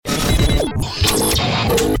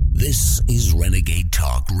Renegade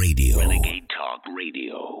Talk Radio. Renegade Talk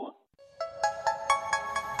Radio.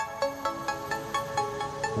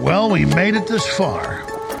 Well, we made it this far.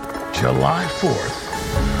 July 4th,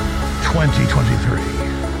 2023.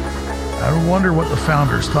 I wonder what the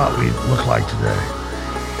founders thought we'd look like today.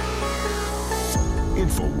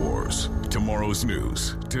 InfoWars. Tomorrow's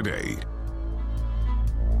news today.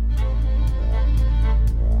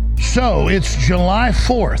 So, it's July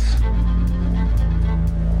 4th,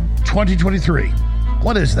 2023.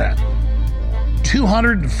 What is that?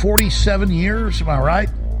 247 years, am I right?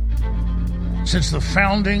 Since the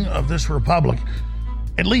founding of this republic,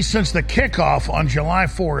 at least since the kickoff on July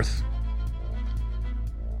 4th,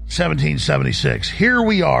 1776. Here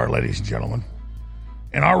we are, ladies and gentlemen.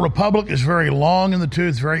 And our republic is very long in the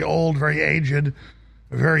tooth, very old, very aged,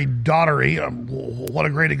 very daughtery. What a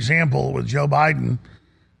great example with Joe Biden.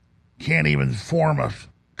 Can't even form a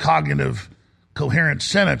cognitive, coherent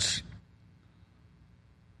sentence.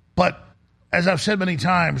 But as I've said many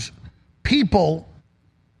times, people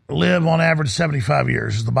live on average 75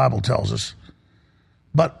 years, as the Bible tells us.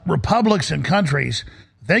 But republics and countries,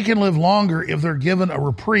 they can live longer if they're given a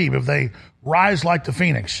reprieve, if they rise like the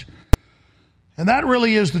phoenix. And that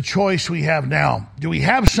really is the choice we have now. Do we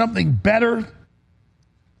have something better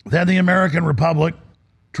than the American Republic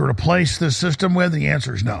to replace this system with? The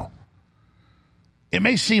answer is no. It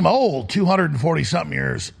may seem old, 240-something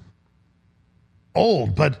years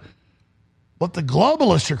old, but what the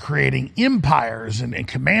globalists are creating, empires and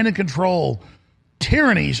command and control,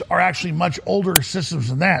 tyrannies, are actually much older systems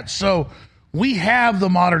than that. So we have the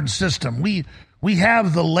modern system. We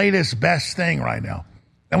have the latest, best thing right now.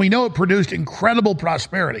 And we know it produced incredible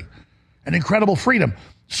prosperity and incredible freedom.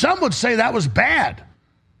 Some would say that was bad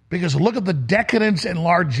because look at the decadence and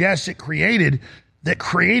largesse it created that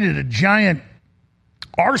created a giant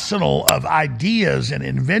arsenal of ideas and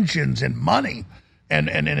inventions and money and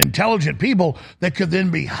intelligent people that could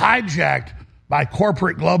then be hijacked by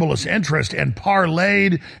corporate globalist interest and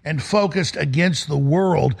parlayed and focused against the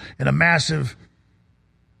world in a massive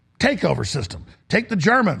takeover system. Take the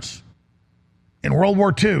Germans in World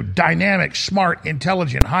War II, dynamic, smart,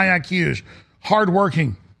 intelligent, high IQs,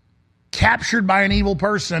 hardworking, captured by an evil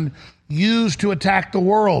person, used to attack the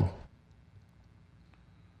world.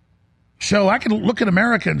 So I can look at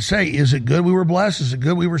America and say, is it good we were blessed? Is it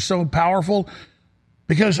good we were so powerful?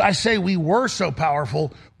 Because I say we were so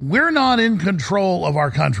powerful, we're not in control of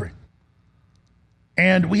our country.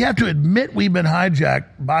 And we have to admit we've been hijacked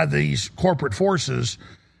by these corporate forces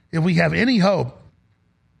if we have any hope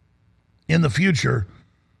in the future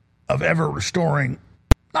of ever restoring,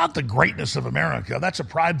 not the greatness of America, that's a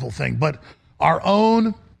prideful thing, but our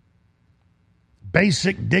own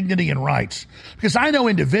basic dignity and rights. Because I know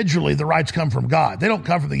individually the rights come from God. They don't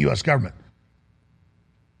come from the U.S. government.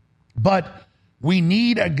 But we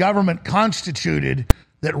need a government constituted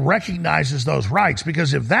that recognizes those rights,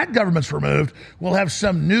 because if that government's removed, we'll have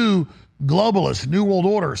some new globalist, new world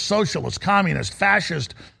order, socialist, communist,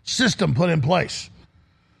 fascist system put in place.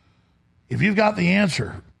 If you've got the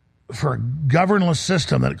answer for a governless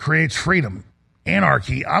system that creates freedom,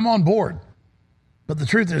 anarchy, I'm on board. But the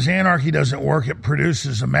truth is, anarchy doesn't work. It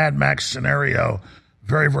produces a Mad Max scenario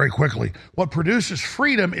very, very quickly. What produces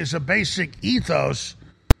freedom is a basic ethos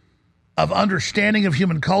of understanding of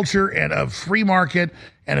human culture and of free market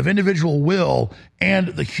and of individual will and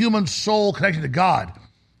the human soul connected to God.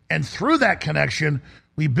 And through that connection,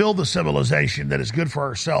 we build the civilization that is good for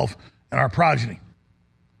ourselves and our progeny.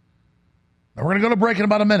 Now, we're going to go to break in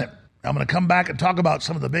about a minute. I'm going to come back and talk about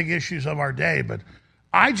some of the big issues of our day, but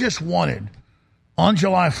I just wanted, on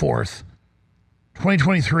July 4th,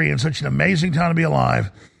 2023, and such an amazing time to be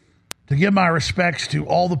alive, to give my respects to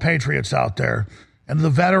all the patriots out there and to the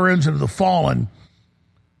veterans and to the fallen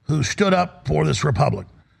who stood up for this republic.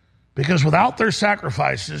 Because without their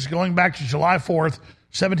sacrifices, going back to July 4th,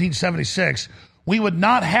 1776, we would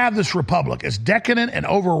not have this republic. As decadent and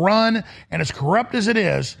overrun and as corrupt as it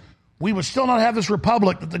is, we would still not have this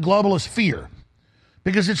republic that the globalists fear.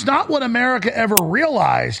 Because it's not what America ever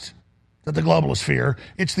realized that the globalists fear.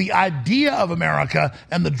 It's the idea of America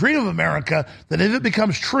and the dream of America that, if it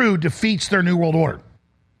becomes true, defeats their New World Order.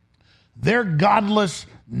 Their godless,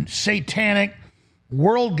 satanic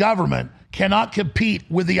world government cannot compete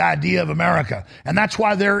with the idea of America. And that's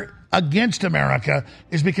why they're against America,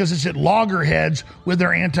 is because it's at loggerheads with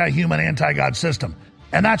their anti-human, anti-God system.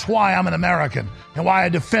 And that's why I'm an American, and why I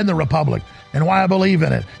defend the Republic, and why I believe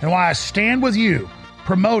in it, and why I stand with you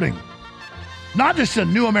promoting not just a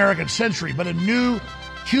new American century, but a new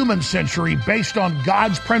human century based on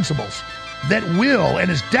God's principles that will and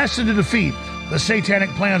is destined to defeat the satanic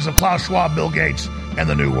plans of Klaus Schwab, Bill Gates, and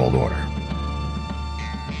the New World Order.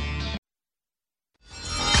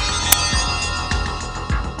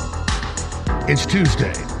 It's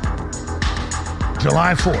Tuesday,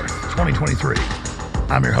 July 4th, 2023.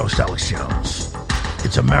 I'm your host, Alex Jones.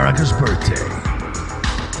 It's America's birthday.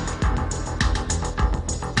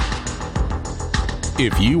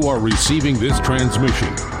 If you are receiving this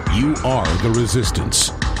transmission, you are the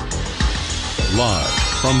resistance. Live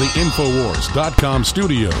from the Infowars.com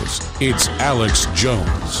studios, it's Alex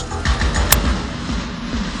Jones.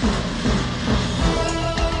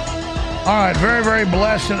 All right, very, very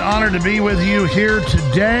blessed and honored to be with you here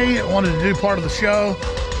today. I wanted to do part of the show.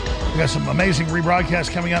 We got some amazing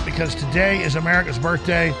rebroadcasts coming up because today is America's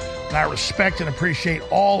birthday, and I respect and appreciate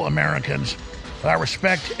all Americans. But I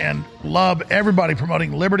respect and love everybody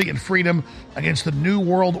promoting liberty and freedom against the New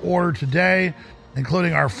World Order today,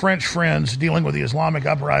 including our French friends dealing with the Islamic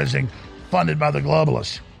uprising funded by the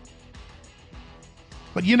globalists.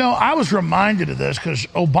 But, you know, I was reminded of this because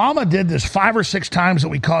Obama did this 5 or 6 times that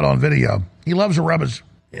we caught on video. He loves to rub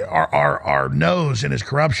our nose in his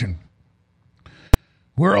corruption.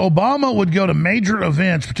 Where Obama would go to major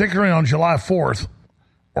events, particularly on July 4th,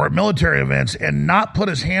 or at military events, and not put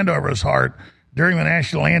his hand over his heart during the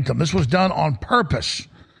national anthem. This was done on purpose,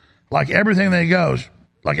 like everything they've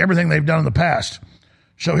done in the past.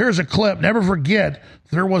 So here's a clip. Never forget,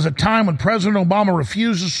 there was a time when President Obama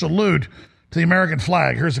refused to salute to the American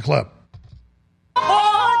flag. Here's the clip.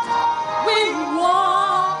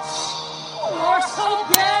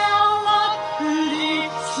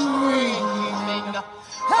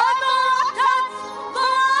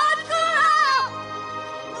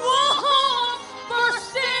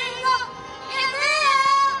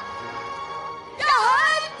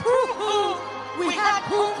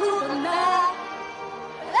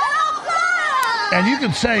 And you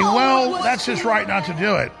can say, well, that's his right not to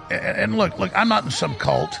do it. And look, I'm not in some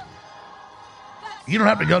cult. You don't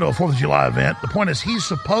have to go to a 4th of July event. The point is, he's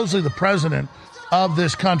supposedly the president of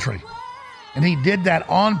this country. And he did that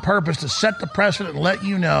on purpose to set the precedent and let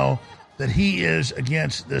you know that he is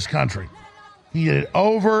against this country. He did it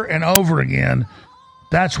over and over again.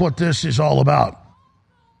 That's what this is all about.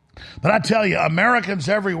 But I tell you, Americans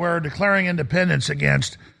everywhere are declaring independence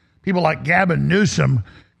against people like Gavin Newsom,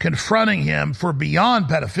 confronting him for beyond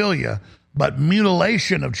pedophilia, but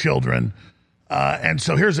mutilation of children. And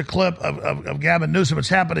so here's a clip of Gavin Newsom. It's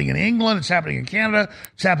happening in England. It's happening in Canada.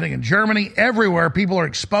 It's happening in Germany. Everywhere, people are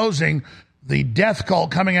exposing the death cult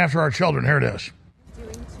coming after our children. Here it is.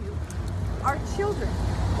 Doing to our children.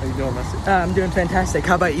 How you doing, Messi? I'm doing fantastic.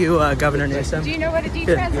 How about you, Governor Newsom? Do you know what a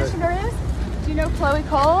detransitioner is? Do you know Chloe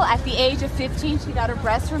Cole, at the age of 15, she got her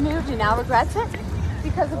breasts removed and now regrets it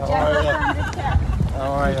because of gender affirmative care?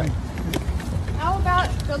 All right. How about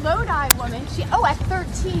the Lodi woman? At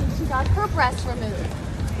 13, she got her breasts removed.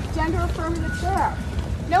 Gender affirmative care.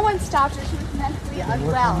 No one stopped her. She was mentally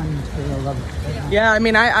unwell. Yeah, I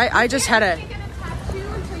mean, I just had You can't get a tattoo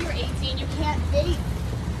until you're 18. You can't vape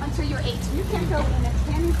until you're 18. You can't go in a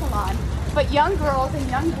tanning salon. But young girls and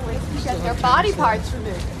young boys can get their body parts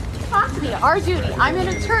removed. Talk to me. Our duty. I'm an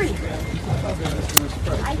attorney.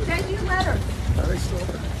 I sent you letters.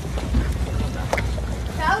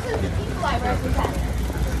 Thousands of people I represent.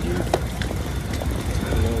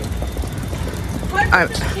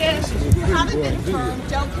 Kids who haven't been firm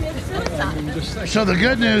don't commit suicide. So the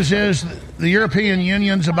good news is the European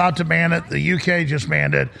Union's about to ban it. The UK just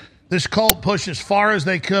banned it. This cult pushed as far as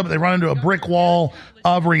they could, but they run into a brick wall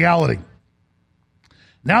of reality.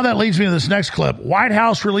 Now that leads me to this next clip. White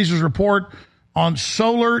House releases report on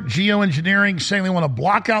solar geoengineering, saying they want to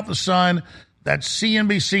block out the sun. That's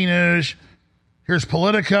CNBC News. Here's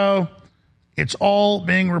Politico. It's all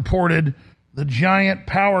being reported, the giant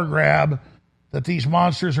power grab that these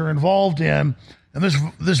monsters are involved in. And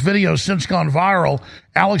this video has since gone viral.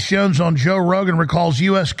 Alex Jones on Joe Rogan recalls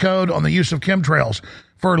U.S. code on the use of chemtrails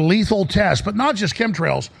for lethal tests, but not just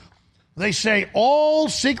chemtrails. They say all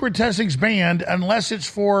secret testing's banned unless it's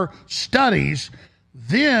for studies.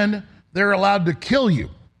 Then they're allowed to kill you.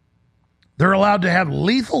 They're allowed to have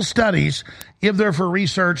lethal studies if they're for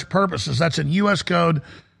research purposes. That's in U.S. Code,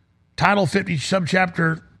 Title 50,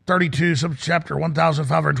 Subchapter 32, Subchapter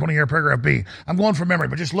 1520, Paragraph B. I'm going from memory,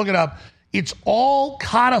 but just look it up. It's all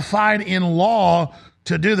codified in law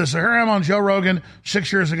to do this. So here I am on Joe Rogan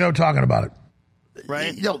 6 years ago talking about it.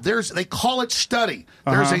 Right. You know, they call it study.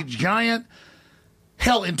 There's a giant...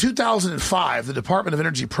 Hell, in 2005, the Department of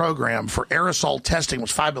Energy program for aerosol testing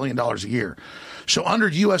was $5 billion a year. So under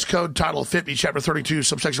U.S. Code Title 50, Chapter 32,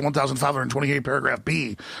 Subsection 1528, Paragraph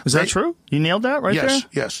B. Is that true? You nailed that right there?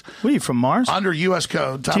 Yes. What are you, from Mars? Under U.S.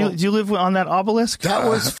 Code Title... Do you live on that obelisk? That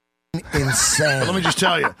was insane. Let me just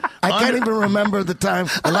tell you. I can't even remember the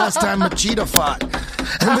last time Machida fought.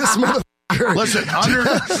 And this motherfucker sure. Listen,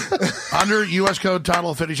 under U.S. Code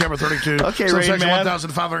Title 50 Chapter 32, Okay, subsection Rain Man.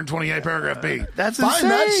 1528, paragraph B. That's Fine,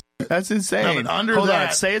 insane. That's insane. No, but under Hold that-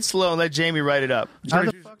 on. Say it slow and let Jamie write it up. How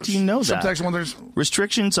the fuck do you know that? Subsection 1, there's...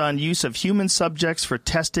 Restrictions on use of human subjects for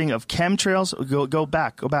testing of chemtrails. Go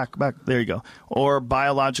back. There you go. Or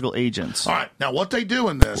biological agents. All right. Now, what they do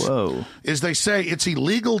in this Whoa. is they say it's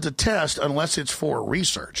illegal to test unless it's for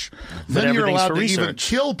research. But Then you're everything's allowed for to even research.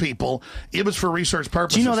 kill people if it's for research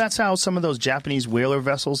purposes. Do you know that's how some of those Japanese whaler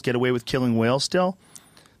vessels get away with killing whales still?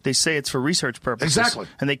 They say it's for research purposes. Exactly.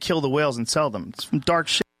 And they kill the whales and sell them. It's some dark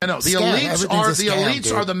shit. I know. The Scam. elites Everything's a scam,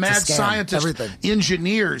 dude. are the mad It's a scam. scientists, Everything.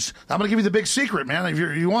 engineers. I'm going to give you the big secret, man. If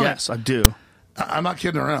you want Yes, it. I do. I'm not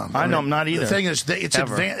kidding around. I know, I'm not either. The thing is, they're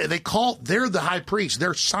the high priests.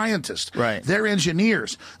 They're scientists. Right. They're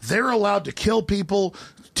engineers. They're allowed to kill people,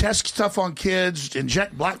 test stuff on kids,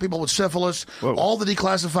 inject black people with syphilis, all the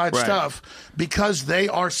declassified Right. stuff, because they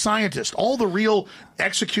are scientists. All the real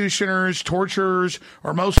executioners, torturers,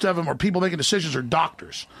 or most of them, or people making decisions, are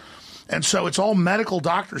doctors. And so it's all medical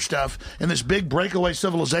doctor stuff in this big breakaway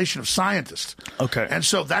civilization of scientists. Okay. And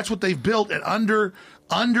so that's what they've built. And under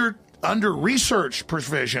research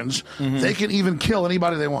provisions, they can even kill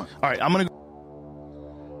anybody they want. All right, I'm going to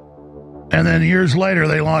And then years later,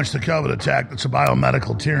 they launched the COVID attack. That's a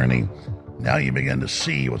biomedical tyranny. Now you begin to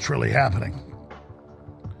see what's really happening.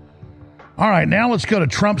 All right, now let's go to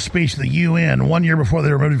Trump's speech to the UN 1 year before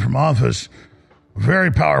they removed him from office.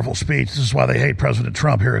 Very powerful speech. This is why they hate President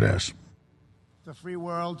Trump. Here it is. The free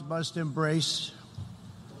world must embrace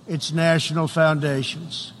its national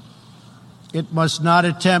foundations. It must not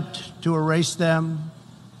attempt to erase them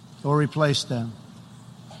or replace them.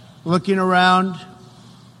 Looking around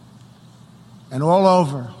and all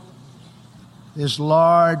over this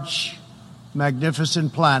large,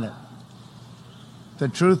 magnificent planet, the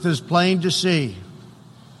truth is plain to see.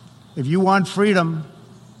 If you want freedom,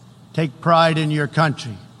 take pride in your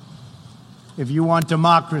country. If you want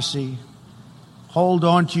democracy, hold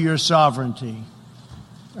on to your sovereignty.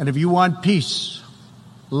 And if you want peace,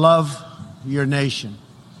 love your nation.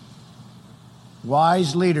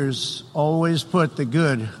 Wise leaders always put the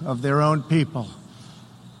good of their own people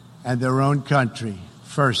and their own country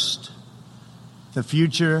first. The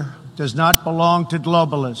future does not belong to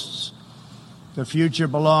globalists. The future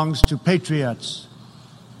belongs to patriots.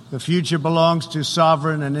 The future belongs to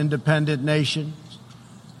sovereign and independent nations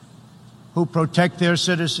who protect their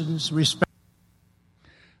citizens, respect.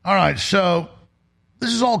 All right, so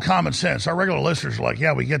this is all common sense. Our regular listeners are like,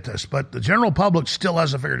 yeah, we get this. But the general public still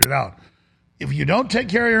hasn't figured it out. If you don't take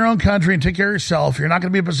care of your own country and take care of yourself, you're not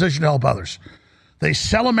going to be in a position to help others. They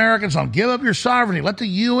sell Americans on give up your sovereignty. Let the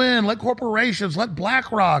UN, let corporations, let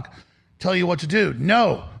BlackRock tell you what to do.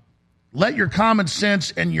 No. Let your common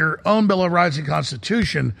sense and your own Bill of Rights and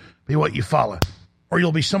Constitution be what you follow, or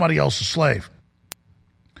you'll be somebody else's slave.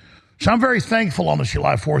 So I'm very thankful on this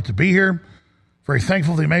July 4th to be here. Very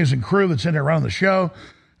thankful to the amazing crew that's in there running the show.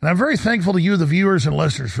 And I'm very thankful to you, the viewers and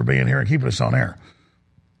listeners, for being here and keeping us on air.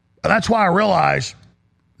 And that's why I realize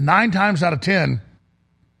 9 times out of 10,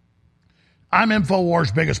 I'm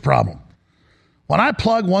InfoWars' biggest problem. When I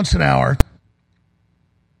plug once an hour,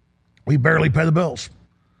 we barely pay the bills.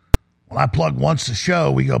 When I plug once a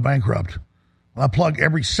show, we go bankrupt. When I plug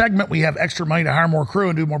every segment, we have extra money to hire more crew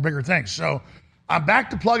and do more bigger things. So I'm back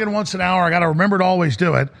to plugging once an hour. I got to remember to always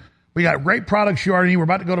do it. We got great products you already need. We're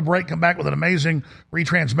about to go to break, come back with an amazing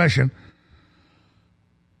retransmission.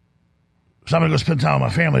 So I'm going to go spend time with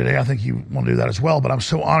my family today. I think you want to do that as well, but I'm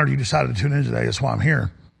so honored you decided to tune in today. That's why I'm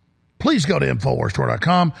here. Please go to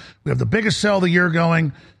InfoWarsStore.com. We have the biggest sale of the year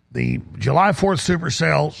going. The July 4th super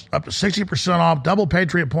sales, up to 60% off, double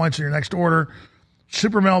Patriot points in your next order.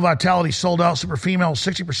 Super Male Vitality sold out, Super Female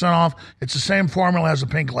 60% off. It's the same formula as a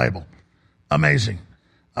pink label. Amazing.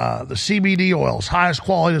 The CBD oils, highest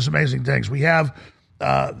quality, does amazing things. We have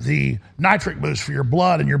the nitric boost for your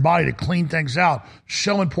blood and your body to clean things out.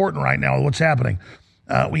 So important right now with what's happening.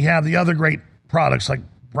 We have the other great products like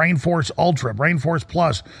Brain Force Ultra, Brain Force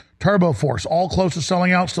Plus, Turbo Force, all close to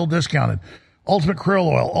selling out, still discounted. Ultimate Krill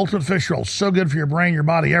Oil, Ultimate Fish Roll, so good for your brain, your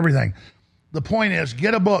body, everything. The point is,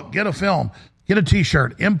 get a book, get a film, get a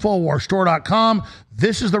t-shirt, InfoWarsStore.com.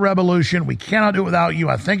 This is the revolution. We cannot do it without you.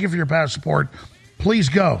 I thank you for your past support. Please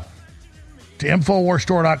go to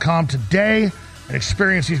InfoWarsStore.com today and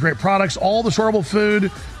experience these great products. All the sortable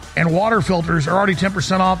food and water filters are already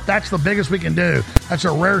 10% off. That's the biggest we can do. That's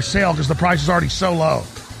a rare sale because the price is already so low.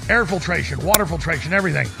 Air filtration, water filtration,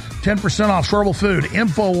 everything. 10% off sortable food,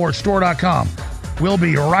 InfoWarsStore.com. We'll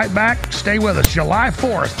be right back. Stay with us. July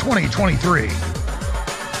 4th, 2023.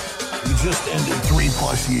 We just ended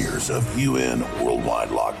 3+ years of UN worldwide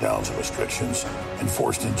lockdowns and restrictions and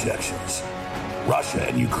forced injections. Russia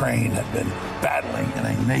and Ukraine have been battling in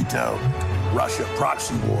a NATO-Russia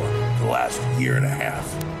proxy war for the last year and a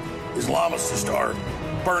half. Islamicists are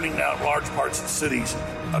burning down large parts of cities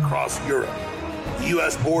across Europe. The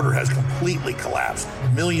U.S. border has completely collapsed.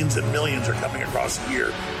 Millions and millions are coming across a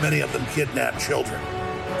year, many of them kidnapped children.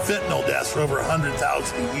 Fentanyl deaths are over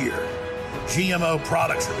 100,000 a year. GMO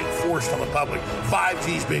products are being forced on the public.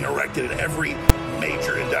 5G is being erected in every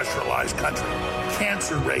major industrialized country.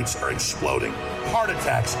 Cancer rates are exploding. Heart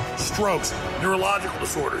attacks, strokes, neurological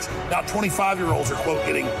disorders. Now 25-year-olds are, quote,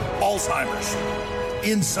 getting Alzheimer's.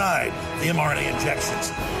 Inside the mRNA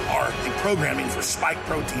injections are the programming for spike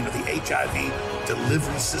protein of the HIV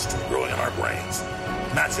delivery system growing in our brains.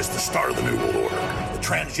 And that's just the start of the New World Order. The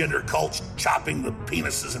transgender cults chopping the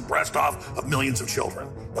penises and breast off of millions of children.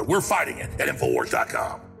 But we're fighting it at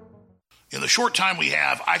Infowars.com. In the short time we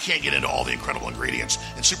have, I can't get into all the incredible ingredients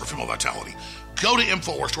in Super Female Vitality. Go to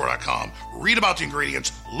InfoWarsStore.com, read about the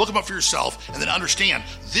ingredients, look them up for yourself, and then understand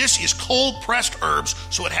this is cold-pressed herbs,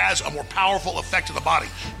 so it has a more powerful effect to the body.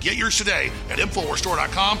 Get yours today at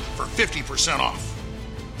InfoWarsStore.com for 50% off.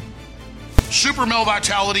 Super Male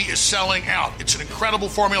Vitality is selling out. It's an incredible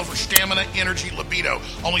formula for stamina, energy, libido.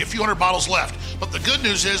 Only a few hundred bottles left. But the good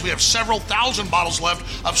news is we have several thousand bottles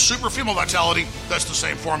left of Super Female Vitality. That's the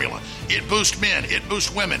same formula. It boosts men. It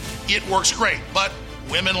boosts women. It works great. But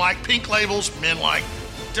women like pink labels. Men like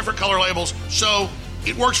different color labels. So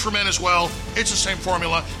it works for men as well. It's the same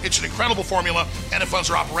formula. It's an incredible formula, and it funds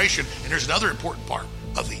our operation. And there's another important part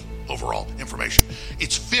of the overall information.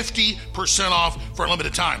 It's 50% off for a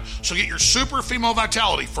limited time. So get your Super Female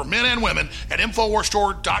Vitality for men and women at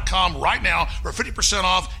InfoWarsStore.com right now for 50%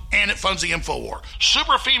 off, and it funds the InfoWar.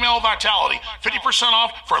 Super Female Vitality, 50%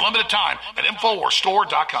 off for a limited time at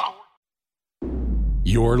InfoWarsStore.com.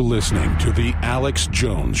 You're listening to The Alex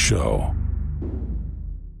Jones Show.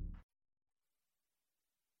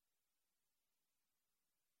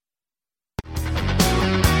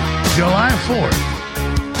 July 4th.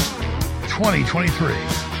 2023,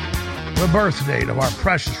 the birth date of our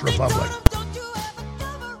precious republic.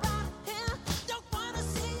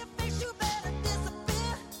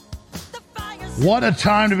 What a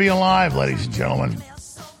time to be alive, ladies and gentlemen.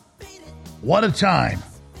 What a time.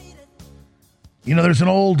 You know, there's an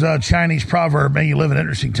old Chinese proverb, may you live in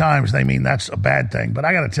interesting times. They mean that's a bad thing. But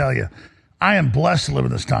I got to tell you, I am blessed to live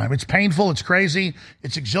in this time. It's painful, it's crazy,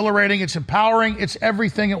 it's exhilarating, it's empowering, it's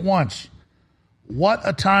everything at once. What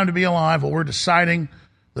a time to be alive while we're deciding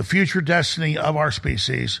the future destiny of our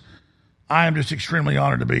species. I am just extremely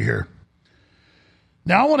honored to be here.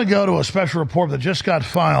 Now I want to go to a special report that just got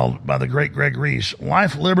filed by the great Greg Reese.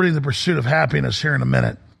 Life, liberty, the pursuit of happiness here in a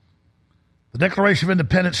minute. The Declaration of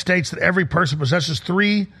Independence states that every person possesses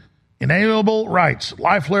 3 inalienable rights.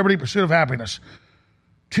 Life, liberty, pursuit of happiness.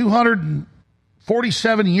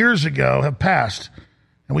 247 years ago have passed,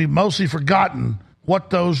 and we've mostly forgotten what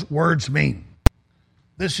those words mean.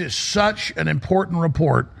 This is such an important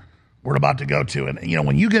report we're about to go to. And, you know,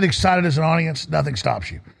 when you get excited as an audience, nothing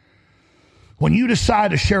stops you. When you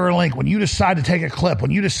decide to share a link, when you decide to take a clip,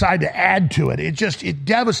 when you decide to add to it, it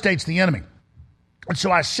devastates the enemy. And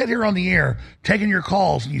so I sit here on the air taking your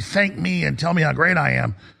calls, and you thank me and tell me how great I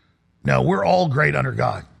am. No, we're all great under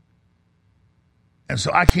God. And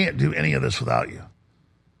so I can't do any of this without you.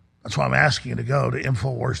 That's why I'm asking you to go to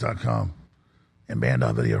Infowars.com and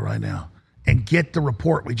Band.video right now and get the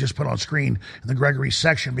report we just put on screen in the Gregory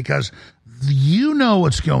section, because you know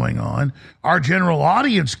what's going on. Our general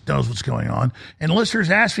audience knows what's going on. And listeners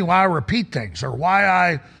ask me why I repeat things or why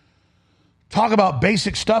I talk about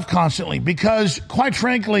basic stuff constantly, because, quite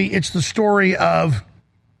frankly, it's the story of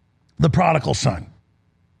the prodigal son.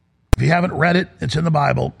 If you haven't read it, it's in the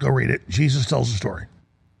Bible. Go read it. Jesus tells the story.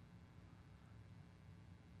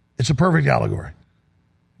 It's a perfect allegory.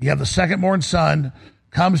 You have the second-born son,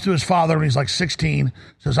 comes to his father when he's like 16,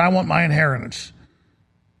 says, I want my inheritance.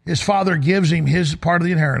 His father gives him his part of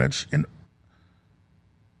the inheritance and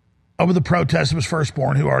over the protest of his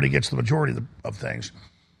firstborn, who already gets the majority of things.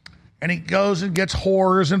 And he goes and gets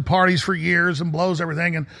whores and parties for years and blows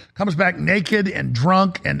everything and comes back naked and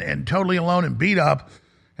drunk and totally alone and beat up.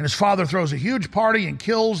 And his father throws a huge party and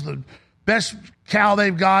kills the best cow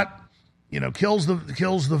they've got, you know, kills the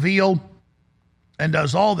veal and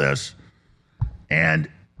does all this. And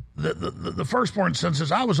the firstborn son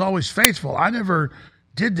says, I was always faithful. I never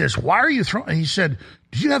did this. Why are you throwing? And he said,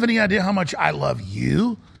 do you have any idea how much I love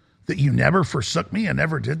you, that you never forsook me and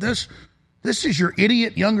never did this? This is your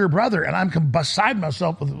idiot younger brother, and I'm beside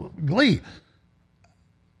myself with glee.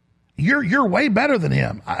 you're way better than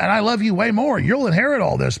him, and I love you way more. You'll inherit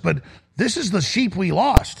all this, but this is the sheep we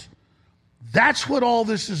lost. That's what all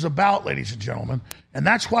this is about, ladies and gentlemen, and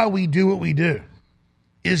that's why we do what we do,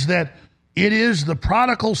 is that it is the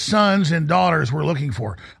prodigal sons and daughters we're looking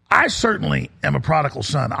for. I certainly am a prodigal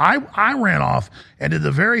son. I ran off and did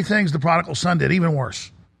the very things the prodigal son did, even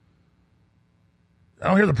worse. I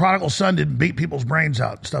don't hear the prodigal son didn't beat people's brains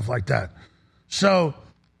out, stuff like that. So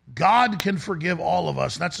God can forgive all of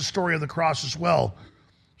us. That's the story of the cross as well.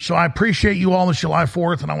 So I appreciate you all this July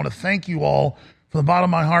 4th, and I want to thank you all from the bottom of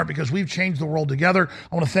my heart because we've changed the world together.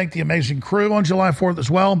 I want to thank the amazing crew on July 4th as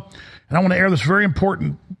well. And I want to air this very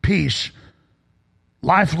important piece,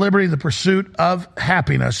 Life, Liberty, the Pursuit of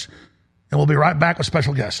Happiness. And we'll be right back with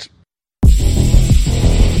special guests.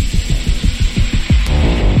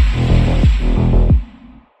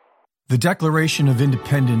 The Declaration of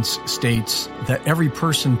Independence states that every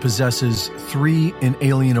person possesses 3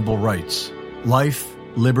 inalienable rights: life,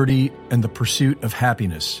 liberty, and the pursuit of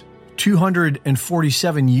happiness.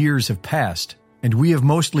 247 years have passed, and we have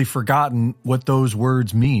mostly forgotten what those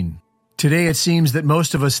words mean. Today, it seems that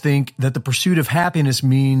most of us think that the pursuit of happiness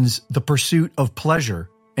means the pursuit of pleasure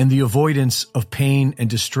and the avoidance of pain and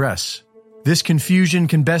distress. This confusion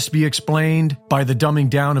can best be explained by the dumbing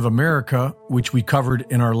down of America, which we covered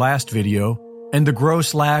in our last video, and the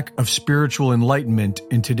gross lack of spiritual enlightenment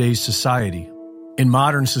in today's society. In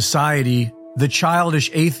modern society, the childish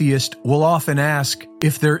atheist will often ask,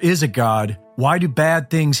 if there is a God, why do bad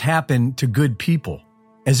things happen to good people?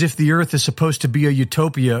 As if the earth is supposed to be a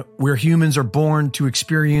utopia where humans are born to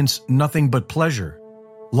experience nothing but pleasure.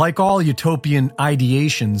 Like all utopian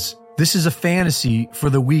ideations, this is a fantasy for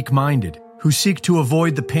the weak-minded, who seek to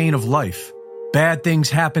avoid the pain of life. Bad things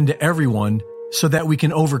happen to everyone so that we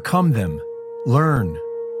can overcome them, learn,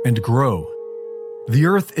 and grow. The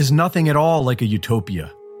earth is nothing at all like a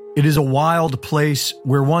utopia. It is a wild place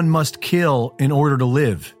where one must kill in order to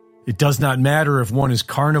live. It does not matter if one is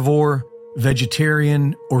carnivore,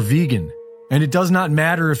 vegetarian, or vegan. And it does not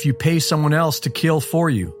matter if you pay someone else to kill for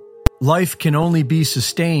you. Life can only be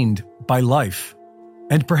sustained by life.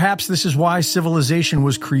 And perhaps this is why civilization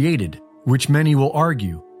was created, which many will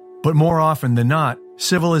argue. But more often than not,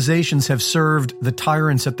 civilizations have served the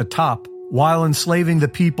tyrants at the top while enslaving the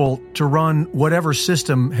people to run whatever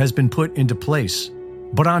system has been put into place.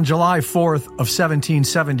 But on July 4th of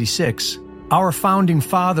 1776, our founding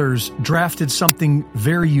fathers drafted something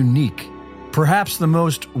very unique, perhaps the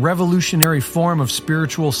most revolutionary form of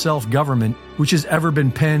spiritual self-government which has ever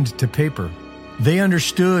been penned to paper. They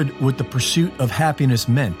understood what the pursuit of happiness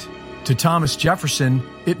meant. To Thomas Jefferson,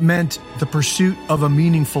 it meant the pursuit of a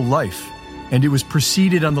meaningful life, and it was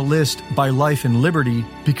preceded on the list by life and liberty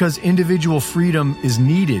because individual freedom is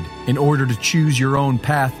needed in order to choose your own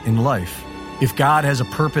path in life. If God has a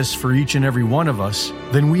purpose for each and every one of us,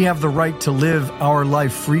 then we have the right to live our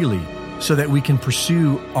life freely so that we can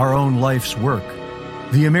pursue our own life's work.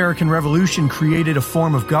 The American Revolution created a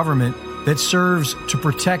form of government that serves to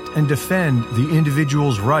protect and defend the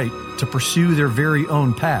individual's right to pursue their very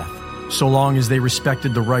own path, so long as they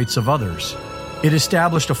respected the rights of others. It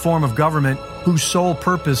established a form of government whose sole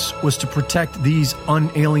purpose was to protect these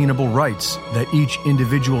unalienable rights that each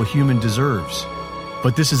individual human deserves.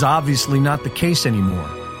 But this is obviously not the case anymore.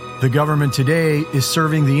 The government today is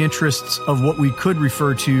serving the interests of what we could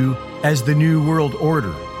refer to as the New World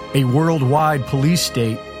Order, a worldwide police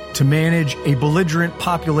state to manage a belligerent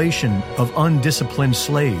population of undisciplined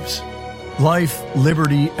slaves. Life,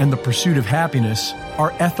 liberty, and the pursuit of happiness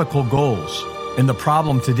are ethical goals, and the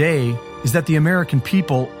problem today is that the American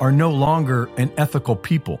people are no longer an ethical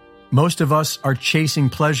people. Most of us are chasing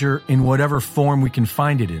pleasure in whatever form we can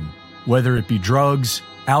find it in, whether it be drugs,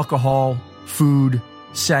 alcohol, food,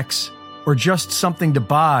 sex, or just something to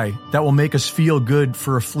buy that will make us feel good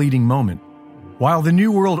for a fleeting moment. While the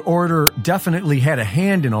New World Order definitely had a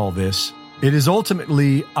hand in all this, it is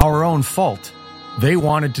ultimately our own fault. They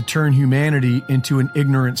wanted to turn humanity into an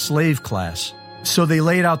ignorant slave class, so they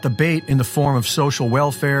laid out the bait in the form of social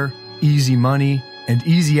welfare, easy money, and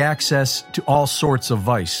easy access to all sorts of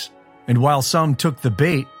vice. And while some took the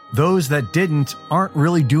bait, those that didn't aren't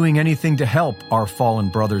really doing anything to help our fallen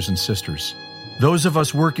brothers and sisters. Those of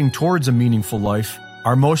us working towards a meaningful life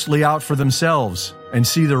are mostly out for themselves and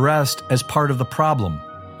see the rest as part of the problem.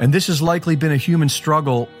 And this has likely been a human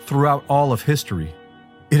struggle throughout all of history.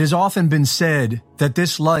 It has often been said that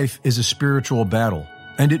this life is a spiritual battle,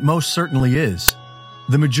 and it most certainly is.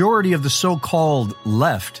 The majority of the so-called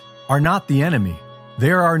left are not the enemy. They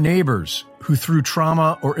are our neighbors who, through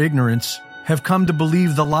trauma or ignorance, have come to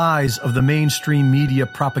believe the lies of the mainstream media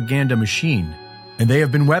propaganda machine. and they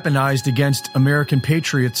have been weaponized against American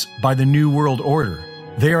patriots by the New World Order.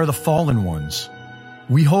 They are the fallen ones.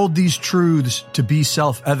 We hold these truths to be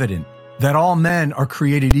self-evident, that all men are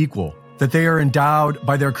created equal, that they are endowed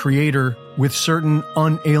by their Creator with certain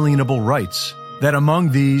unalienable rights, that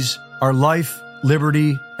among these are life,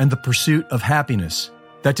 liberty, and the pursuit of happiness,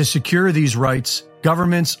 that to secure these rights,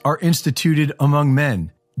 governments are instituted among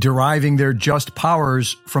men, deriving their just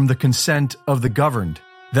powers from the consent of the governed,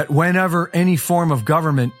 that whenever any form of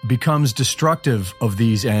government becomes destructive of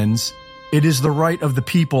these ends, it is the right of the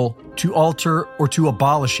people to alter or to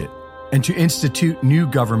abolish it, and to institute new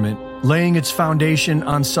government, laying its foundation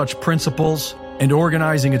on such principles and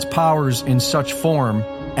organizing its powers in such form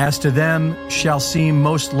as to them shall seem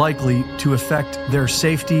most likely to affect their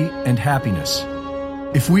safety and happiness.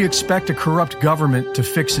 If we expect a corrupt government to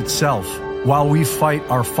fix itself while we fight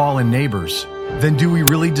our fallen neighbors, then do we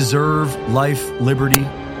really deserve life, liberty,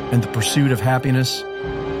 and the pursuit of happiness?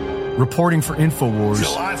 Reporting for InfoWars,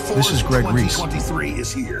 July 4th, this is Greg Reese. 2023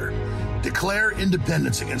 is here. Declare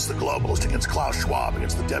independence against the globalists, against Klaus Schwab,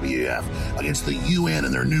 against the WEF, against the UN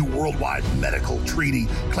and their new worldwide medical treaty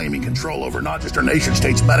claiming control over not just our nation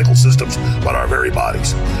states' medical systems, but our very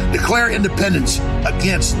bodies. Declare independence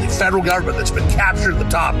against the federal government that's been captured at the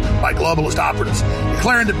top by globalist operatives.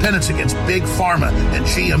 Declare independence against Big Pharma and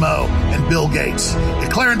GMO and Bill Gates.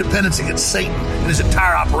 Declare independence against Satan and his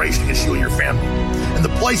entire operation against you and your family. And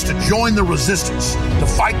the place to join the resistance, to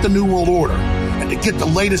fight the New World Order, and to get the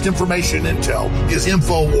latest information and intel is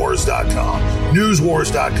Infowars.com,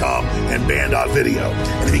 Newswars.com, and Band.video.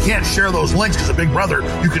 And if you can't share those links because of Big Brother,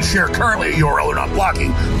 you can share currently a URL they're not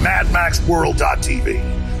blocking,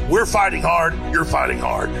 MadMaxWorld.tv. We're fighting hard, you're fighting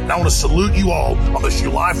hard. And I want to salute you all on this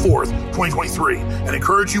July 4th, 2023, and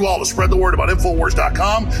encourage you all to spread the word about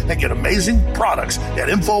Infowars.com and get amazing products at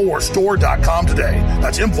InfoWarsStore.com today.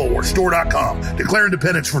 That's InfoWarsStore.com. Declare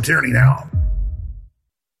independence from tyranny now.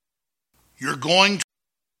 You're going to...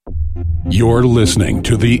 You're listening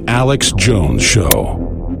to The Alex Jones Show.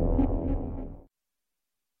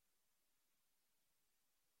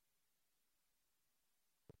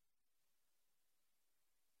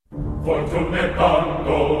 Fortune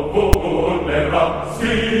tanto vulnera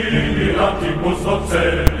similantibus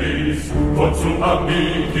ocellis, fortune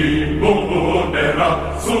amici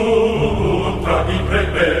vulnera sutra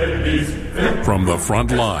imprebelis. From the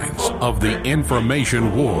front lines of the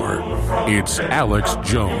information war, it's Alex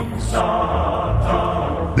Jones.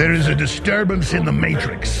 There is a disturbance in the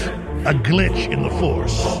matrix, a glitch in the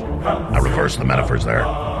force. I reverse the metaphors there.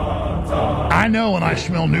 I know when I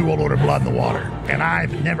smell New World Order blood in the water, and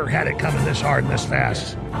I've never had it coming this hard and this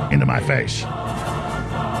fast into my face.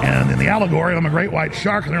 And in the allegory, I'm a great white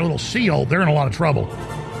shark and they're a little seal. They're in a lot of trouble.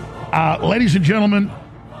 Ladies and gentlemen,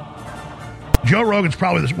 Joe Rogan's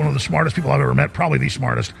probably one of the smartest people I've ever met, probably the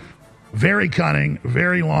smartest. Very cunning,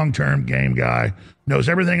 very long-term game guy, knows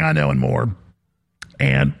everything I know and more.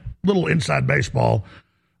 And little inside baseball,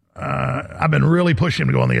 I've been really pushing him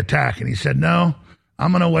to go on the attack, and he said, no,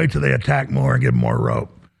 I'm going to wait till they attack more and give them more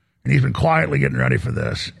rope. And he's been quietly getting ready for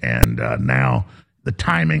this. And now the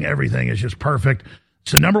timing, everything is just perfect.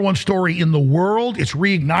 It's the number one story in the world. It's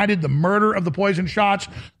reignited the murder of the poison shots,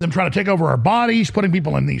 them trying to take over our bodies, putting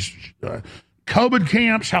people in these COVID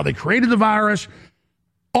camps, how they created the virus,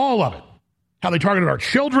 all of it. How they targeted our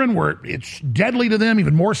children, where it's deadly to them,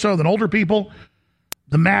 even more so than older people.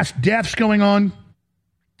 The mass deaths going on.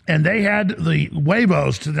 And they had the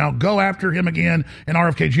huevos to now go after him again and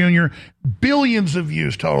RFK Jr. Billions of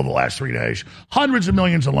views total the last 3 days. Hundreds of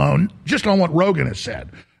millions alone, just on what Rogan has said.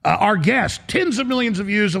 Our guest, tens of millions of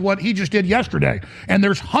views of what he just did yesterday. And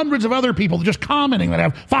there's hundreds of other people just commenting that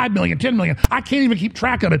have 5 million, 10 million. I can't even keep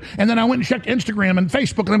track of it. And then I went and checked Instagram and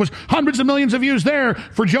Facebook, and there was hundreds of millions of views there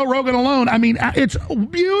for Joe Rogan alone. I mean, it's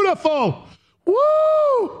beautiful.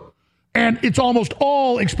 Woo! And it's almost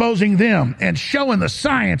all exposing them and showing the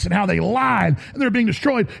science and how they lied and they're being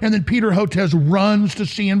destroyed. And then Peter Hotez runs to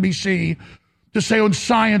CNBC to say, on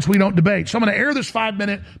science, we don't debate. So I'm going to air this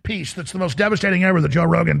 5-minute piece that's the most devastating ever that Joe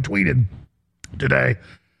Rogan tweeted today.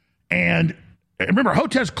 And remember,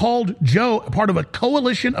 Hotez called Joe part of a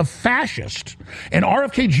coalition of fascists. And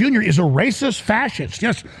RFK Jr. is a racist fascist.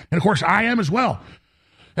 Yes, and of course I am as well.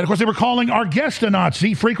 And, of course, they were calling our guest a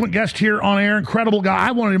Nazi, frequent guest here on air, incredible guy.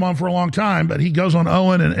 I wanted him on for a long time, but he goes on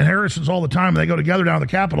Owen and Harrison's all the time. They go together down at the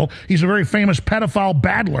Capitol. He's a very famous pedophile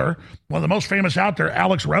battler, one of the most famous out there,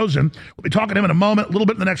 Alex Rosen. We'll be talking to him in a moment, a little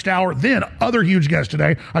bit in the next hour. Then, other huge guests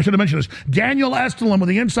today. I should have mentioned this. Daniel Estelin with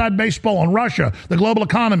the Inside Baseball on Russia, the global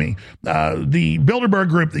economy, the Bilderberg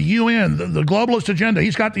Group, the UN, the globalist agenda.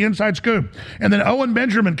 He's got the inside scoop. And then Owen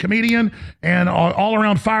Benjamin, comedian and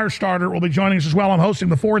all-around fire starter, will be joining us as well. I'm hosting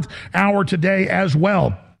the 4th hour today as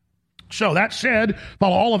well. So that said,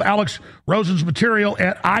 follow all of Alex Rosen's material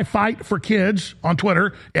at I Fight for Kids on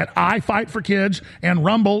Twitter, at I Fight for Kids, and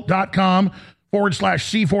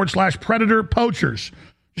rumble.com/C/Predator Poachers.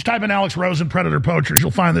 Just type in Alex Rosen Predator Poachers.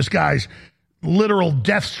 You'll find this guy's literal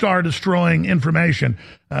Death Star destroying information.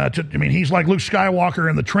 He's like Luke Skywalker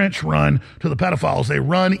in the trench run to the pedophiles. They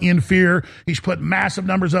run in fear. He's put massive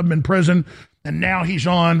numbers of them in prison. And now he's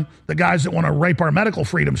on the guys that want to rape our medical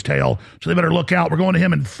freedom's tail. So they better look out. We're going to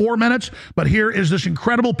him in 4 minutes. But here is this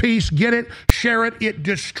incredible piece. Get it, share it. It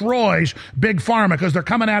destroys Big Pharma because they're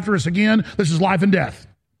coming after us again. This is life and death.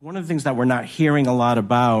 One of the things that we're not hearing a lot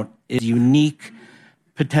about is unique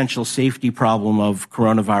potential safety problem of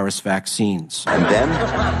coronavirus vaccines. And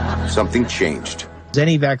then something changed.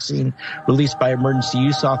 Any vaccine released by emergency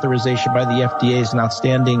use authorization by the FDA is an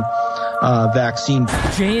outstanding vaccine.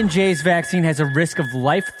 J&J's vaccine has a risk of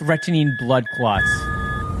life-threatening blood clots.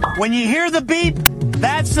 When you hear the beep,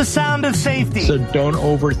 that's the sound of safety. So don't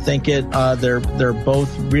overthink it. They're both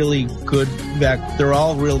really good. They're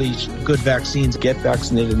all really good vaccines. Get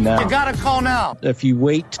vaccinated now. You gotta call now. If you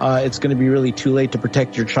wait, it's going to be really too late to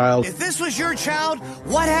protect your child. If this was your child,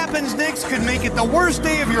 what happens next could make it the worst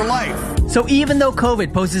day of your life. So even though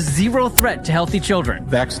COVID poses zero threat to healthy children,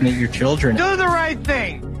 vaccinate your children. Do the right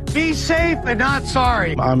thing. Be safe and not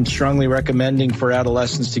sorry. I'm strongly recommending for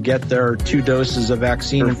adolescents to get their 2 doses of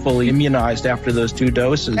vaccine and fully immunized after those 2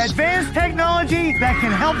 doses. Advanced technology that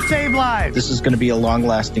can help save lives. This is going to be a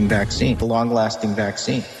long-lasting vaccine. A long-lasting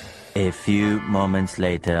vaccine. A few moments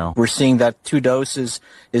later, we're seeing that 2 doses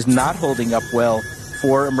is not holding up well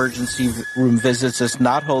for emergency room visits. It's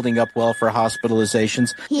not holding up well for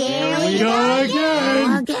hospitalizations. Here we go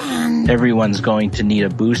again. Everyone's going to need a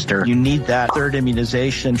booster. You need that 3rd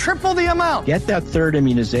immunization. Triple the amount. Get that 3rd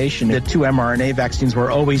immunization. The 2 mRNA vaccines were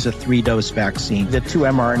always a 3-dose vaccine. The 2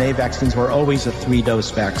 mRNA vaccines were always a 3-dose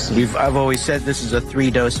vaccine. I've always said this is a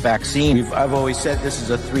 3-dose vaccine. I've always said this is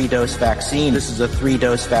a 3-dose vaccine. This is a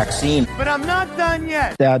 3-dose vaccine. But I'm not done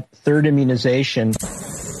yet. That 3rd immunization,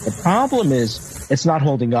 the problem is it's not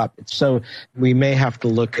holding up. So we may have to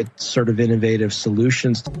look at sort of innovative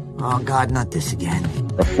solutions. Oh God, not this again.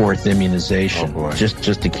 A 4th immunization,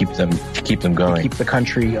 just to keep them going, to keep the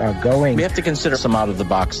country going. We have to consider some out of the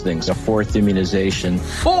box things. A 4th immunization. A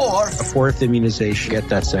 4th immunization. Get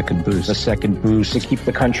that 2nd boost. A 2nd boost to keep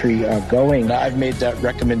the country going. I've made that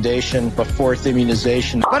recommendation. A 4th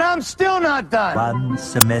immunization. But I'm still not done. 1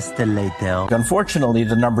 semester later. Unfortunately,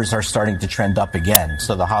 the numbers are starting to trend up again.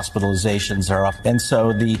 So the hospitalizations are up. And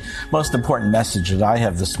so the most important message that I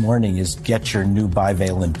have this morning is get your new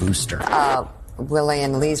bivalent booster. Willie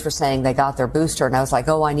and Lise were saying they got their booster, and I was like,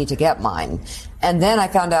 oh, I need to get mine. And then I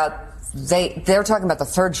found out they're talking about the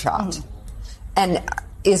 3rd shot. And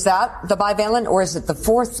is that the bivalent, or is it the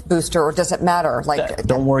 4th booster, or does it matter?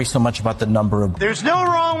 Don't worry so much about the number of... There's no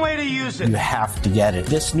wrong way to use it. You have to get it.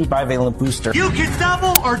 This new bivalent booster... You can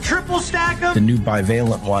double or triple stack them. The new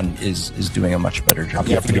bivalent one is doing a much better job.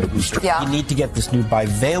 You have to get a booster. Yeah. You need to get this new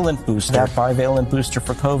bivalent booster. That bivalent booster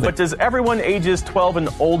for COVID. But does everyone ages 12 and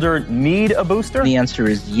older need a booster? The answer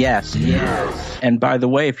is yes. Yes. And by the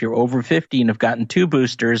way, if you're over 50 and have gotten 2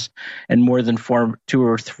 boosters and more than 2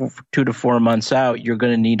 to 4 months out, you're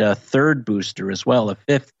going to need a 3rd booster as well, a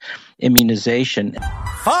 5th immunization.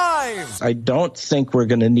 5! I don't think we're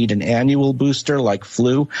going to need an annual booster like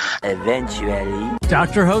flu. Eventually.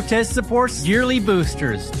 Dr. Hotez supports yearly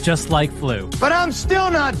boosters, just like flu. But I'm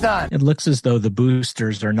still not done. It looks as though the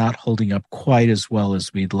boosters are not holding up quite as well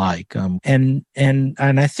as we'd like. And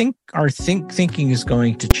I think our thinking is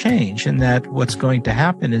going to change, and that what's going to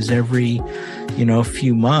happen is every,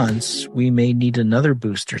 few months, we may need another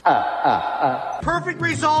booster. Perfect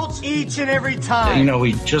results each and every time.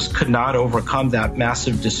 We just could not overcome that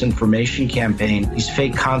massive disinformation campaign, these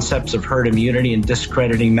fake concepts of herd immunity and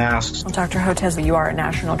discrediting masks. Well, Dr. Hotez, you are a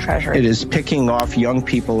national treasure. It is picking off young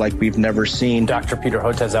people like we've never seen. Dr. Peter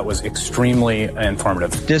Hotez, that was extremely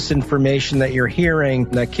informative. Disinformation that you're hearing,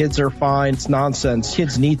 that kids are fine, it's nonsense.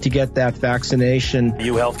 Kids need to get get that vaccination.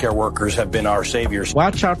 You healthcare workers have been our saviors.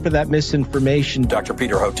 Watch out for that misinformation. Dr.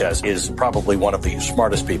 Peter Hotez is probably one of the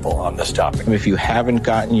smartest people on this topic. If you haven't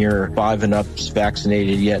gotten your 5 and ups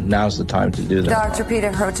vaccinated yet, now's the time to do that. Dr.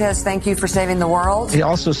 Peter Hotez, thank you for saving the world. They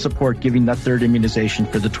also support giving that third immunization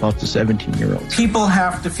for the 12 to 17-year-olds. People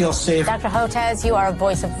have to feel safe. Dr. Hotez, you are a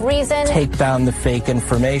voice of reason. Take down the fake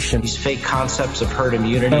information. These fake concepts of herd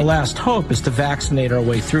immunity. Our last hope is to vaccinate our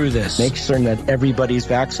way through this. Make certain that everybody's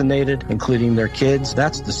vaccinated, including their kids.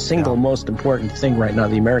 That's the single most important thing right now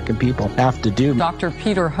the American people have to do. Dr.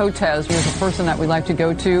 Peter Hotez is a person that we like to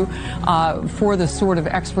go to for the sort of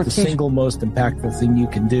expertise. The single most impactful thing you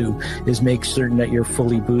can do is make certain that you're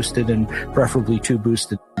fully boosted and preferably 2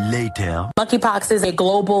 boosted. Later. Monkeypox is a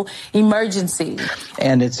global emergency.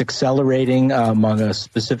 And it's accelerating among a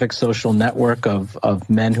specific social network of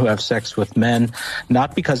men who have sex with men,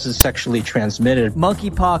 not because it's sexually transmitted.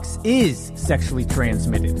 Monkeypox is sexually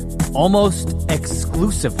transmitted, almost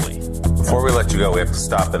exclusively. Before we let you go, we have to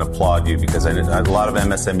stop and applaud you because I have a lot of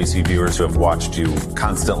MSNBC viewers who have watched you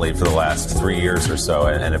constantly for the last 3 years or so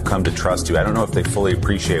and have come to trust you. I don't know if they fully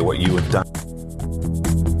appreciate what you have done.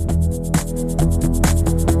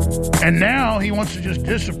 And now he wants to just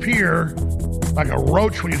disappear like a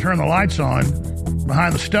roach when you turn the lights on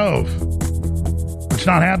behind the stove. It's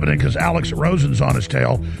not happening because Alex Rosen's on his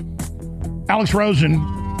tail. Alex Rosen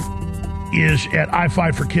is at I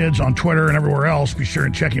Fight for Kids on Twitter and everywhere else. Be sure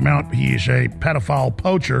and check him out. He's a pedophile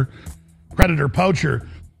poacher, predator poacher.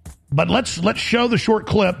 But let's show the short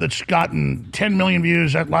clip that's gotten 10 million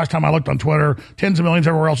views. Last time I looked on Twitter, tens of millions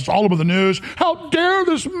everywhere else. It's all over the news. How dare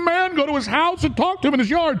this man go to his house and talk to him in his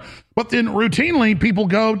yard? But then routinely people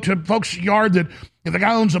go to folks' yard that if the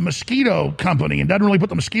guy owns a mosquito company and doesn't really put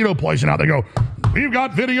the mosquito poison out, they go, we've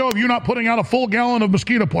got video of you not putting out a full gallon of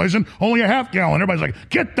mosquito poison, only a half gallon. Everybody's like,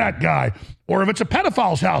 get that guy. Or if it's a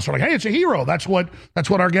pedophile's house, they're like, hey, it's a hero. That's what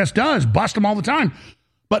our guest does. Bust them all the time.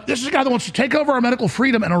 But this is a guy that wants to take over our medical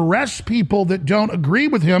freedom and arrest people that don't agree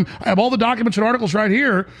with him. I have all the documents and articles right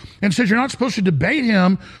here and says you're not supposed to debate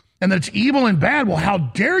him and that it's evil and bad. Well, how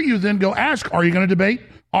dare you then go ask, are you going to debate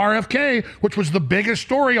RFK, which was the biggest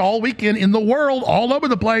story all weekend in the world, all over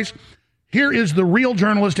the place? Here is the real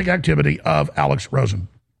journalistic activity of Alex Rosen.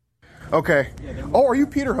 Okay. Oh, are you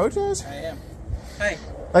Peter Hotez? I am. Hi.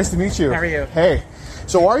 Nice to meet you. How are you? Hey.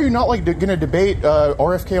 So why are you not going to debate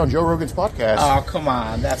RFK on Joe Rogan's podcast? Oh, come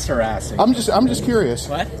on, that's harassing. I'm just curious.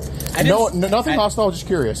 What? Nothing hostile. Just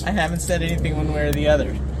curious. I haven't said anything one way or the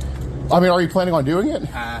other. I mean, are you planning on doing it?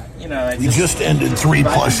 We just ended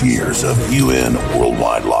 3+ years of UN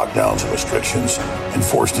worldwide lockdowns and restrictions and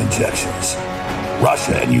forced injections.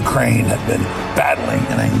 Russia and Ukraine have been battling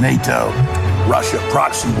in a NATO-Russia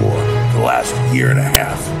proxy war for the last year and a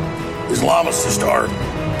half. Islamists are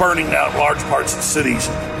burning down large parts of cities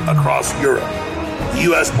across Europe. The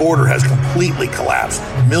U.S. border has completely collapsed.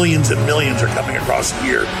 Millions and millions are coming across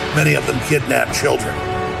here, many of them kidnapped children.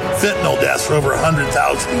 Fentanyl deaths are over 100,000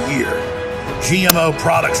 a year. GMO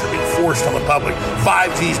products are being forced on the public.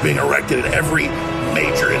 5G is being erected in every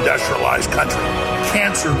major industrialized country.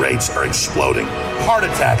 Cancer rates are exploding. Heart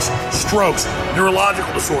attacks, strokes,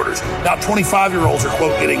 neurological disorders. Now 25-year-olds are,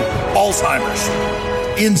 quote, getting Alzheimer's.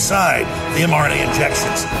 Inside the mRNA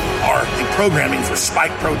injections are the programming for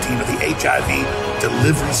spike protein of the HIV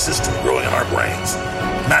delivery system growing in our brains.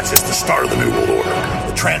 And that's just the start of the New World Order.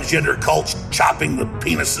 The transgender cults chopping the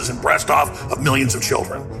penises and breast off of millions of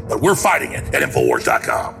children. But we're fighting it at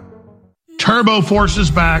Infowars.com. Turbo Force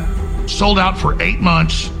is back, sold out for 8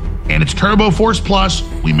 months, and it's Turbo Force Plus.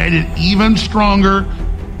 We made it even stronger.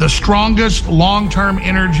 The strongest long-term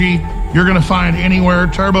energy you're going to find anywhere.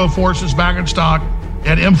 Turbo Force is back in stock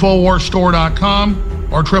at InfoWarsStore.com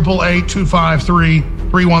or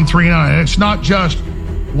 888-253-3139. And it's not just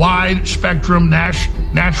wide-spectrum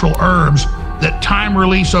natural herbs that time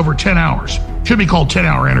release over 10 hours. Should be called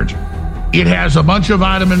 10-hour energy. It has a bunch of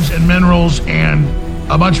vitamins and minerals and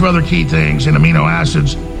a bunch of other key things and amino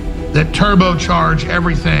acids that turbocharge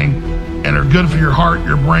everything and are good for your heart,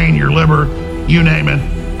 your brain, your liver, you name it.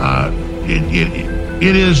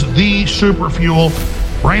 It is the super fuel.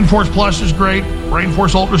 Brain Force Plus is great. Brain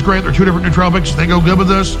Force Ultra is great. They're two different nootropics. They go good with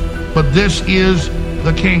this. But this is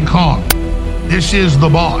the King Kong. This is the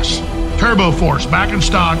boss. Turbo Force, back in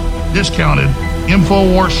stock, discounted.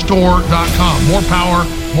 InfoWarsStore.com. More power,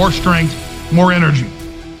 more strength, more energy.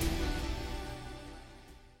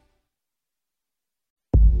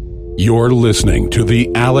 You're listening to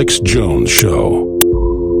The Alex Jones Show.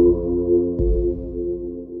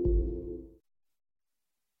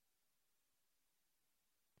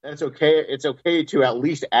 it's okay. It's okay to at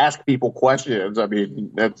least ask people questions. I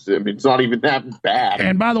mean, it's not even that bad.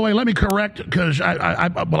 And by the way, let me correct, because I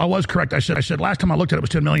was correct. I said last time I looked at it was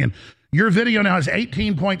 10 million. Your video now has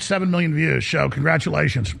 18.7 million views. So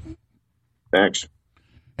congratulations. Thanks.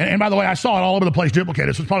 And by the way, I saw it all over the place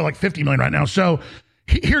duplicated. So it's probably like 50 million right now. So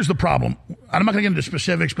here's the problem. I'm not going to get into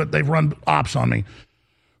specifics, but they've run ops on me.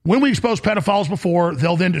 When we expose pedophiles before,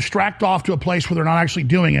 they'll then distract off to a place where they're not actually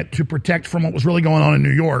doing it to protect from what was really going on in New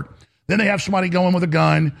York. Then they have somebody go in with a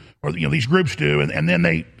gun, or these groups do, and then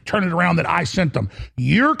they turn it around that I sent them.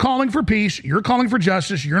 You're calling for peace. You're calling for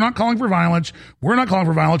justice. You're not calling for violence. We're not calling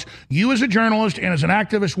for violence. You as a journalist and as an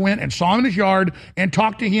activist went and saw him in his yard and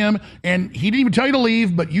talked to him, and he didn't even tell you to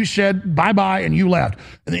leave, but you said bye-bye and you left.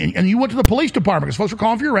 And you went to the police department because folks were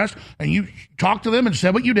calling for your arrest, and you talked to them and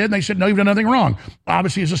said what you did, and they said, no, you've done nothing wrong.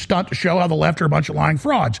 Obviously, it's a stunt to show how the left are a bunch of lying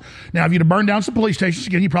frauds. Now, if you'd have burned down some police stations,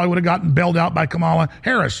 again, you probably would have gotten bailed out by Kamala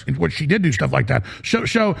Harris, in which she did do stuff like that.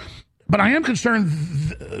 But I am concerned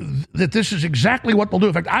that this is exactly what they'll do.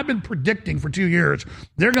 In fact, I've been predicting for 2 years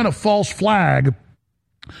they're going to false flag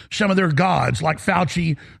some of their gods like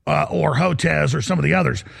Fauci or Hotez or some of the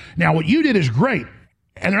others. Now, what you did is great,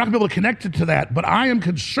 and they're not going to be able to connect it to that. But I am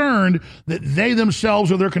concerned that they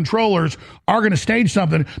themselves or their controllers are going to stage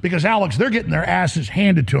something because, Alex, they're getting their asses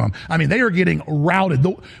handed to them. I mean, they are getting routed.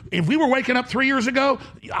 If we were waking up 3 years ago,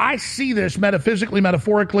 I see this metaphysically,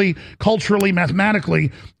 metaphorically, culturally,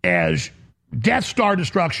 mathematically as Death Star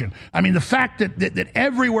destruction. I mean, the fact that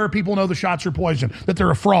everywhere people know the shots are poison, that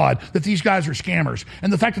they're a fraud, that these guys are scammers,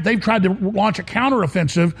 and the fact that they've tried to launch a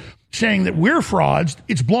counteroffensive saying that we're frauds,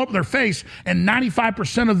 it's blown up in their face, and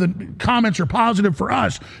 95% of the comments are positive for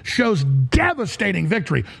us, shows devastating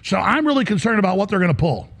victory. So I'm really concerned about what they're going to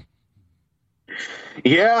pull.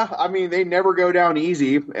 Yeah, I mean, they never go down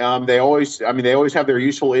easy. They always have their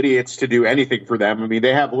useful idiots to do anything for them. I mean,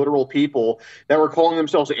 they have literal people that were calling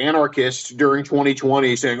themselves anarchists during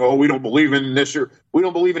 2020 saying, oh, we don't believe in this, or we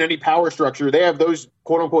don't believe in any power structure. They have those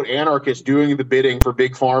quote unquote anarchists doing the bidding for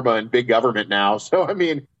big pharma and big government now. So, I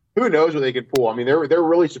mean, who knows what they can pull? I mean, they're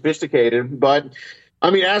really sophisticated. But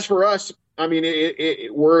I mean, as for us, I mean,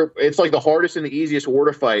 it's like the hardest and the easiest war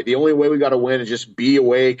to fight. The only way we got to win is just be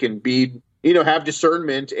awake and have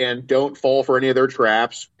discernment and don't fall for any of their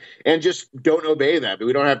traps and just don't obey them.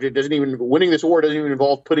 We don't have to, winning this war doesn't even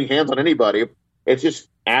involve putting hands on anybody. It's just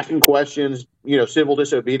asking questions, civil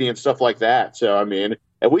disobedience, stuff like that. So, I mean,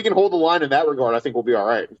 if we can hold the line in that regard, I think we'll be all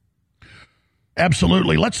right.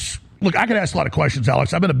 Absolutely. Look, I could ask a lot of questions,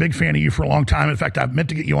 Alex. I've been a big fan of you for a long time. In fact, I've meant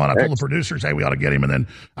to get you on. I told the producers, hey, we ought to get him. And then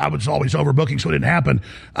I was always overbooking, so it didn't happen.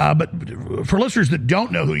 But for listeners that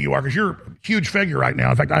don't know who you are, because you're a huge figure right now.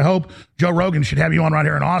 In fact, I hope Joe Rogan should have you on right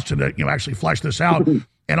here in Austin to actually flesh this out.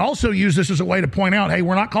 And also use this as a way to point out, hey,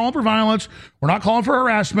 we're not calling for violence. We're not calling for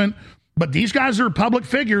harassment. But these guys are public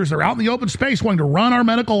figures. They're out in the open space wanting to run our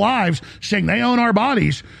medical lives, saying they own our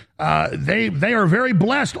bodies. They are very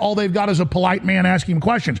blessed. All they've got is a polite man asking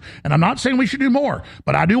questions. And I'm not saying we should do more,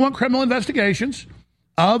 but I do want criminal investigations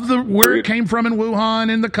of where it came from in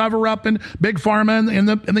Wuhan and the cover-up and Big Pharma and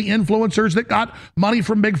the influencers that got money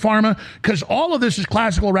from Big Pharma, because all of this is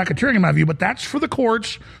classical racketeering in my view, but that's for the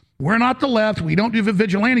courts. We're not the left. We don't do the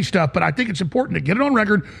vigilante stuff, but I think it's important to get it on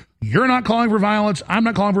record. You're not calling for violence. I'm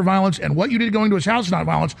not calling for violence. And what you did going to his house is not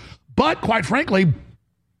violence. But quite frankly,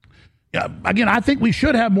 again, I think we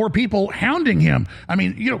should have more people hounding him. I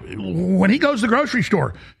mean, when he goes to the grocery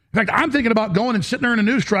store, in fact, I'm thinking about going and sitting there in a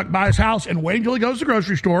news truck by his house and waiting till he goes to the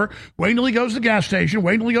grocery store, waiting till he goes to the gas station,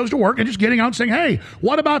 waiting till he goes to work, and just getting out and saying, hey,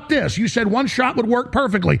 what about this? You said one shot would work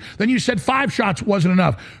perfectly. Then you said 5 shots wasn't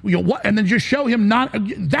enough. And then just show him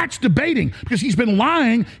that's debating, because he's been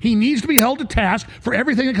lying. He needs to be held to task for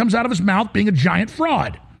everything that comes out of his mouth being a giant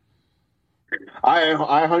fraud. I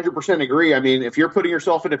 100% agree. I mean, if you're putting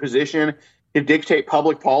yourself in a position to dictate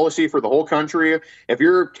public policy for the whole country, if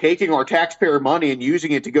you're taking our taxpayer money and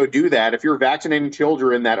using it to go do that, if you're vaccinating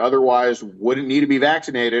children that otherwise wouldn't need to be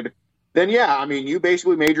vaccinated, then yeah, I mean, you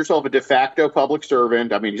basically made yourself a de facto public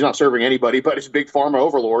servant. I mean, he's not serving anybody, but it's big pharma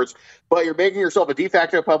overlords. But you're making yourself a de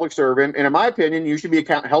facto public servant. And in my opinion, you should be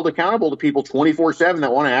held accountable to people 24/7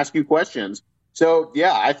 that want to ask you questions. So,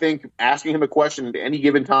 yeah, I think asking him a question at any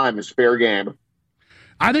given time is fair game.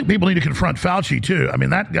 I think people need to confront Fauci, too. I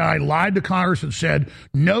mean, that guy lied to Congress and said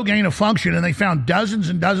no gain of function, and they found dozens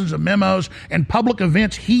and dozens of memos and public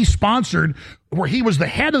events he sponsored where he was the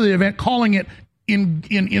head of the event calling it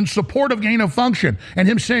in support of gain of function, and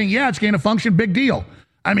him saying, yeah, it's gain of function, big deal.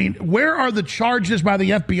 I mean, where are the charges by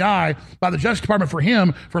the FBI, by the Justice Department for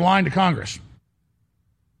him for lying to Congress?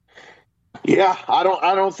 Yeah, I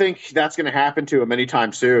don't think that's going to happen to them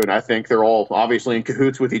anytime soon. I think they're all obviously in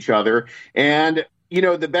cahoots with each other. And, you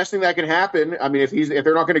know, the best thing that can happen, I mean, if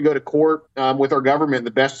they're not going to go to court with our government,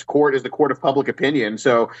 the best court is the court of public opinion.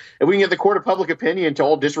 So if we can get the court of public opinion to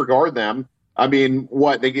all disregard them, I mean,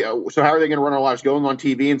 so how are they going to run our lives? Going on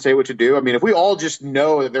TV and say what to do? I mean, if we all just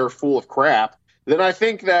know that they're full of crap, then I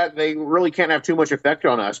think that they really can't have too much effect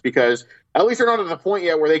on us, because at least they're not at the point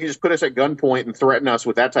yet where they can just put us at gunpoint and threaten us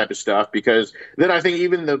with that type of stuff, because then I think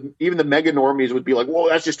even the mega normies would be like, whoa,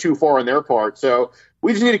 that's just too far on their part. So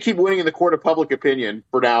we just need to keep winning in the court of public opinion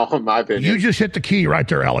for now, in my opinion. You just hit the key right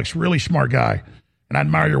there, Alex. Really smart guy. And I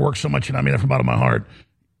admire your work so much, and I mean that from the bottom of my heart.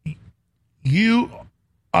 You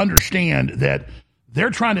understand that they're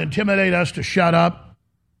trying to intimidate us to shut up.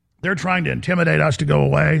 They're trying to intimidate us to go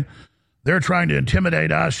away. They're trying to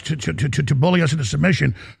intimidate us, to bully us into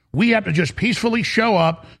submission. We have to just peacefully show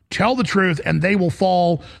up, tell the truth, and they will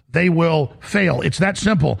fall, they will fail. It's that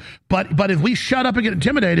simple. But if we shut up and get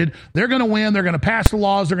intimidated, they're going to win, they're going to pass the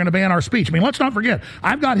laws, they're going to ban our speech. I mean, let's not forget,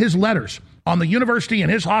 I've got his letters on the university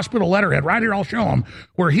and his hospital letterhead right here, I'll show him,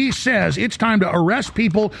 where he says it's time to arrest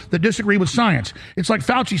people that disagree with science. It's like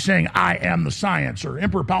Fauci saying, I am the science, or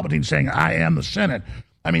Emperor Palpatine saying, I am the Senate.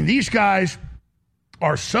 I mean, these guys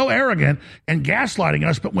are so arrogant and gaslighting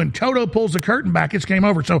us, but when Toto pulls the curtain back, it's game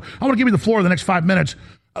over. So I want to give you the floor the next 5 minutes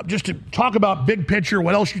just to talk about big picture,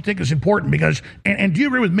 what else you think is important, because, and do you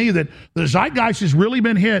agree with me that the zeitgeist has really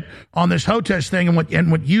been hit on this HOTES thing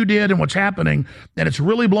and what you did and what's happening, and it's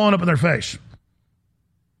really blowing up in their face?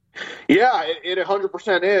 Yeah, it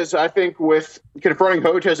 100% is. I think with confronting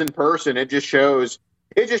HOTES in person, it just shows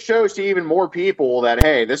to even more people that,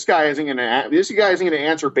 hey, this guy isn't going to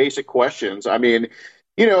answer basic questions. I mean,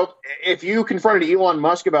 you know, if you confronted Elon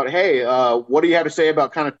Musk about, hey, what do you have to say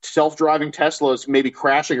about kind of self-driving Teslas maybe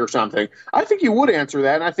crashing or something, I think he would answer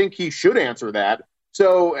that, and I think he should answer that.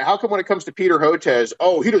 So how come when it comes to Peter Hotez,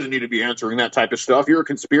 oh, he doesn't need to be answering that type of stuff? You're a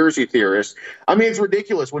conspiracy theorist. I mean, it's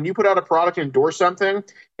ridiculous. When you put out a product and endorse something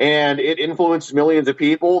and it influences millions of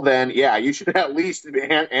people, then, yeah, you should at least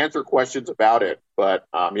answer questions about it. But,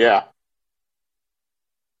 yeah.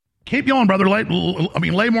 Keep going, brother.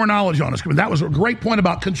 Lay more knowledge on us. That was a great point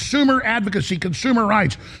about consumer advocacy, consumer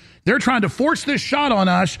rights. They're trying to force this shot on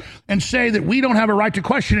us and say that we don't have a right to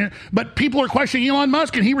question it, but people are questioning Elon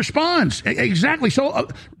Musk, and he responds. Exactly. So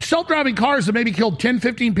self-driving cars that maybe killed 10,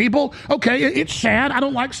 15 people, okay, it's sad. I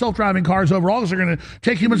don't like self-driving cars overall because they're going to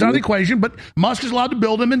take humans out of the equation, but Musk is allowed to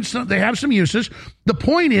build them, and they have some uses. The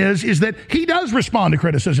point is that he does respond to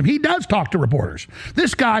criticism. He does talk to reporters.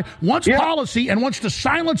 This guy wants policy and wants to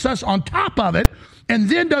silence us on top of it, and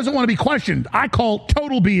then doesn't want to be questioned. I call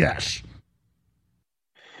total BS.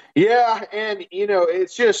 Yeah, and, you know,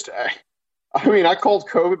 it's just, I mean, I called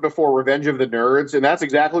COVID before Revenge of the Nerds, and that's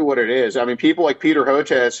exactly what it is. I mean, people like Peter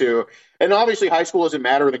Hotez who, and obviously high school doesn't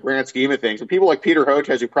matter in the grand scheme of things, and people like Peter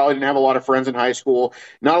Hotez who probably didn't have a lot of friends in high school,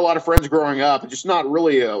 not a lot of friends growing up, just not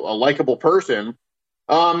really a likable person.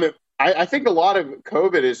 I think a lot of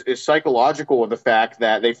COVID is psychological in the fact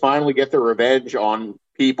that they finally get their revenge on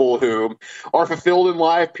people who are fulfilled in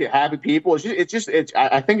life, happy people. I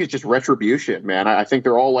think it's just retribution, man. I think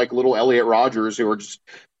they're all like little Elliot Rodgers who are just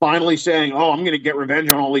finally saying, oh, I'm going to get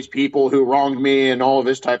revenge on all these people who wronged me and all of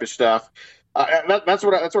this type of stuff. That's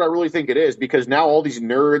what I really think it is, because now all these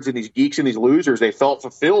nerds and these geeks and these losers, they felt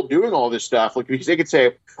fulfilled doing all this stuff. Like, because they could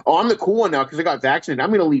say, oh, I'm the cool one now because I got vaccinated. I'm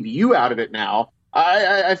going to leave you out of it now.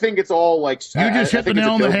 I think it's all like, you just hit the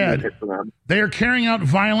nail on the head. They are carrying out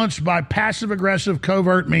violence by passive-aggressive,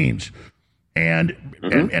 covert means. And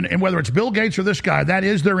whether it's Bill Gates or this guy, that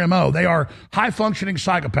is their MO. They are high-functioning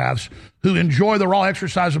psychopaths who enjoy the raw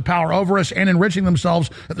exercise of power over us and enriching themselves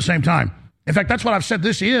at the same time. In fact, that's what I've said.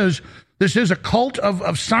 This is a cult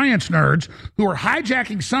of science nerds who are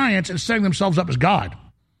hijacking science and setting themselves up as God.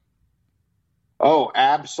 Oh,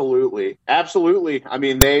 absolutely. Absolutely. I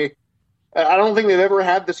mean, I don't think they've ever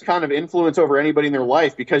had this kind of influence over anybody in their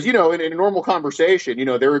life, because, you know, in a normal conversation, you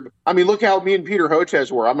know, look how me and Peter Hotez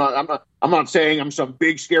were. I'm not saying I'm some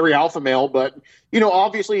big scary alpha male, but, you know,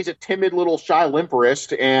 obviously he's a timid little shy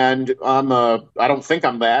limperist, and I don't think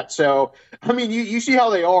I'm that. So, I mean, you see how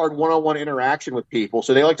they are in one-on-one interaction with people.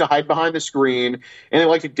 So they like to hide behind the screen, and they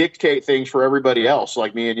like to dictate things for everybody else,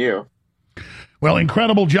 like me and you. Well,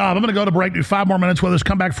 incredible job. I'm going to go to break, do 5 more minutes with us,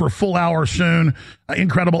 come back for a full hour soon.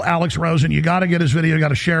 Incredible Alex Rosen. You got to get his video. You got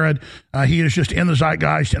to share it. He is just in the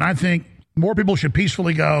zeitgeist. And I think more people should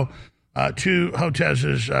peacefully go to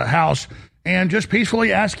Hotez's house and just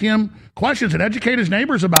peacefully ask him questions and educate his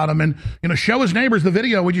neighbors about him, and show his neighbors the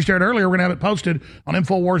video we just shared earlier. We're going to have it posted on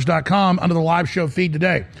Infowars.com under the live show feed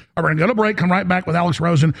today. All right, we're going to go to break, come right back with Alex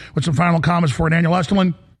Rosen with some final comments for Daniel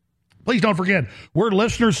Estelin. Please don't forget, we're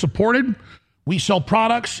listeners supported. We sell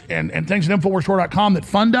products and things at InfoWarsStore.com that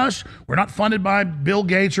fund us. We're not funded by Bill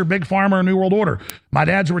Gates or Big Pharma or New World Order. My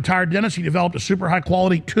dad's a retired dentist. He developed a super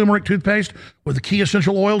high-quality turmeric toothpaste with the key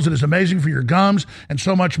essential oils that is amazing for your gums and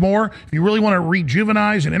so much more. If you really want to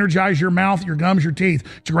rejuvenize and energize your mouth, your gums, your teeth,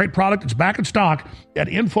 it's a great product. It's back in stock at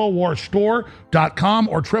InfoWarsStore.com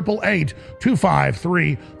or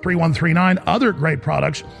 888-253-3139. Other great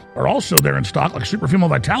products are also there in stock, like Super Female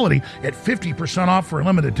Vitality at 50% off for a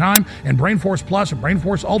limited time, and Brain Force Plus and Brain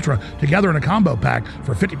Force Ultra together in a combo pack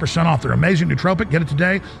for 50% off. They're amazing nootropic. Get it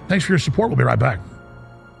today. Thanks for your support. We'll be right back.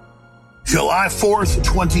 July 4th,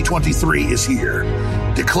 2023 is here.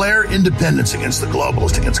 Declare independence against the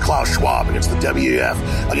globalists, against Klaus Schwab, against the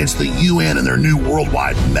WEF, against the UN and their new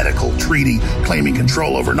worldwide medical treaty claiming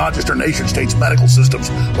control over not just our nation states' medical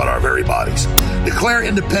systems, but our very bodies. Declare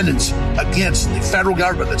independence against the federal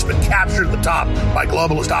government that's been captured at the top by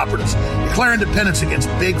globalist operatives. Declare independence against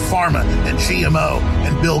Big Pharma and GMO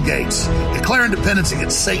and Bill Gates. Declare independence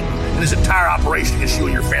against Satan and his entire operation against you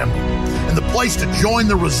and your family. And the place to join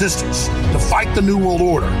the resistance, to fight the New World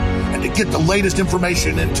Order, and to get the latest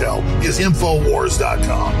information and intel is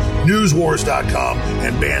Infowars.com, Newswars.com,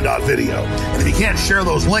 and Band.video. And if you can't share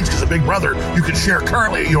those links because of Big Brother, you can share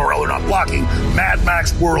currently a URL they're not blocking,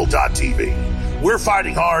 MadMaxWorld.tv. We're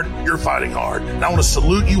fighting hard, you're fighting hard. And I want to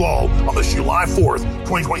salute you all on this July 4th,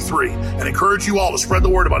 2023, and encourage you all to spread the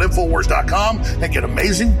word about Infowars.com and get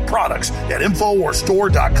amazing products at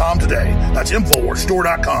InfoWarsStore.com today. That's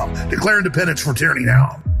InfoWarsStore.com. Declare independence from tyranny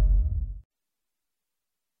now.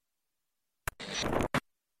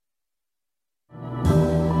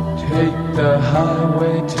 Take the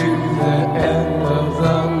highway to the end of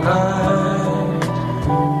the night,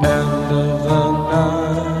 end of the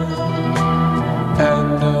night,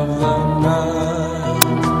 end of the night.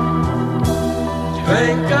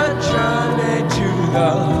 Take a journey to the...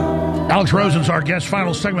 Alex Rosen's our guest,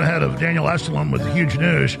 final segment ahead of Daniel Estelin with huge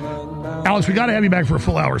news. Alex, we got to have you back for a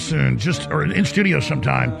full hour soon, or in studio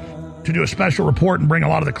sometime, to do a special report and bring a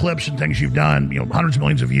lot of the clips and things you've done, hundreds of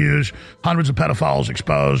millions of views, hundreds of pedophiles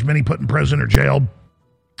exposed, many put in prison or jailed.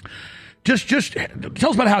 Just tell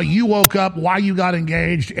us about how you woke up, why you got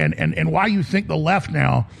engaged, and why you think the left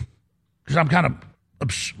now, because I'm kind of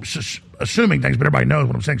assuming things, but everybody knows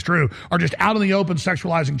what I'm saying is true, are just out in the open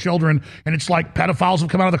sexualizing children, and it's like pedophiles have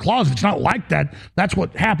come out of the closet. It's not like that. That's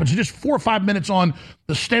what happens. So just 4 or 5 minutes on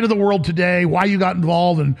the state of the world today, why you got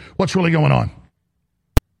involved, and what's really going on.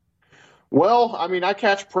 Well, I mean, I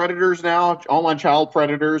catch predators now, online child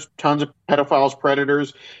predators, tons of pedophiles,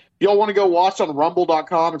 predators. If y'all want to go watch on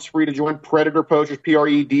rumble.com, it's free to join. Predator Poachers,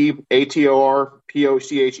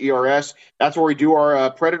 PREDATORPOCHERS. That's where we do our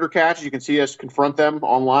predator catches. You can see us confront them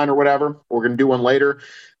online or whatever. We're going to do one later.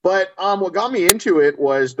 But what got me into it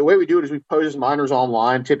was the way we do it is we pose as minors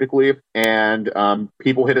online typically, and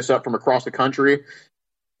people hit us up from across the country.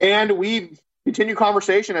 And we continue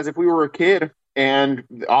conversation as if we were a kid. And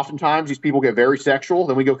oftentimes these people get very sexual.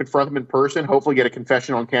 Then we go confront them in person, hopefully get a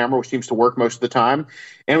confession on camera, which seems to work most of the time.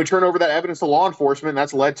 And we turn over that evidence to law enforcement. And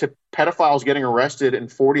that's led to pedophiles getting arrested in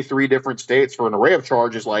 43 different states for an array of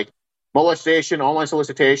charges like molestation, online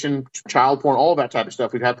solicitation, child porn, all of that type of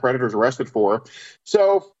stuff we've had predators arrested for.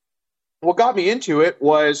 So what got me into it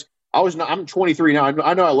was I'm 23 now.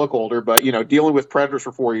 I know I look older, but, dealing with predators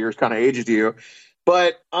for 4 years kind of ages you.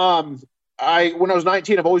 But when I was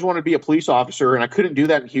 19, I've always wanted to be a police officer, and I couldn't do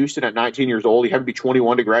that in Houston at 19 years old. You had to be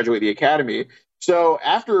 21 to graduate the academy. So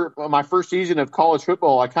after my first season of college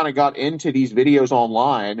football, I kind of got into these videos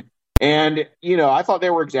online, and, I thought they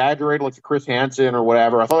were exaggerated, like the Chris Hansen or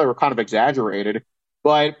whatever. I thought they were kind of exaggerated,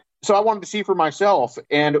 but so I wanted to see for myself.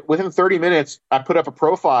 And within 30 minutes, I put up a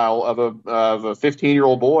profile of a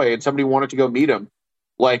 15-year-old boy, and somebody wanted to go meet him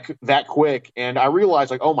like that quick. And I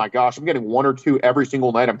realized, like, oh my gosh, I'm getting 1 or 2 every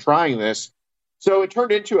single night I'm trying this. So it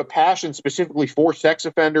turned into a passion specifically for sex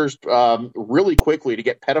offenders really quickly to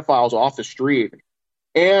get pedophiles off the street.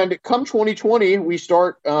 And come 2020, we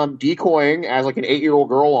start decoying as like an 8-year-old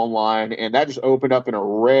girl online. And that just opened up an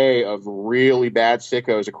array of really bad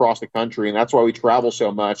sickos across the country. And that's why we travel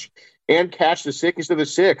so much and catch the sickest of the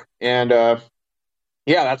sick. And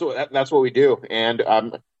that's what we do. And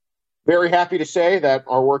I'm very happy to say that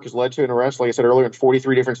our work has led to an arrest, like I said earlier, in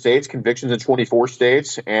 43 different states, convictions in 24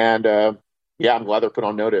 states. And I'm glad they're put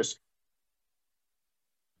on notice.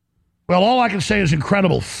 Well, all I can say is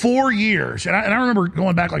incredible. 4 years. And I remember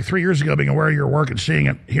going back like 3 years ago, being aware of your work and seeing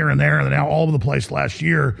it here and there, and now all over the place last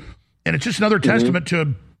year. And it's just another testament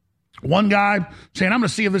to one guy saying, I'm going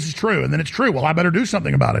to see if this is true. And then it's true. Well, I better do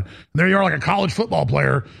something about it. And there you are, like a college football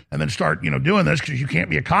player, and then start, doing this because you can't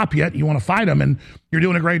be a cop yet. You want to fight them, and you're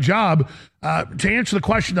doing a great job. To answer the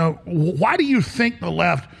question, though, why do you think the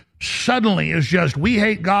left suddenly is just, we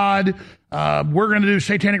hate God, we're going to do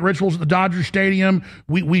satanic rituals at the Dodger Stadium,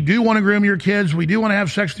 we do want to groom your kids, we do want to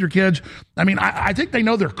have sex with your kids? I mean, I think they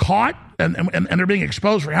know they're caught, and they're being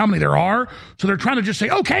exposed for how many there are, so they're trying to just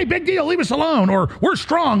say, okay, big deal, leave us alone, or we're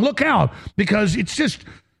strong, look out, because it's just,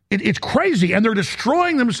 it's crazy, and they're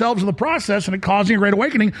destroying themselves in the process, and it causing a great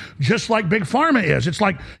awakening, just like Big Pharma is. It's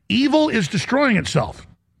like evil is destroying itself.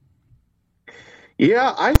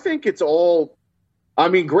 Yeah, I think it's all,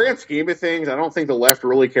 grand scheme of things, I don't think the left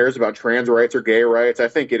really cares about trans rights or gay rights. I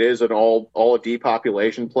think it is an all a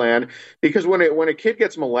depopulation plan, because when a kid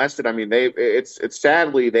gets molested, it's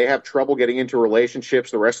sadly they have trouble getting into relationships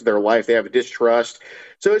the rest of their life. They have a distrust.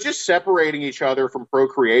 So it's just separating each other from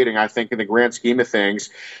procreating, I think, in the grand scheme of things.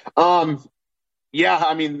 I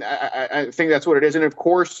think that's what it is. And of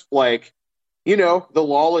course, the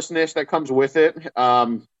lawlessness that comes with it.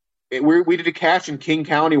 We did a catch in King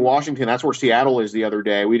County, Washington. That's where Seattle is the other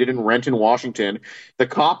day. We did it in Renton, Washington. The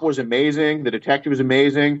cop was amazing. The detective was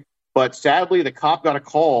amazing. But sadly, the cop got a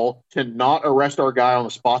call to not arrest our guy on the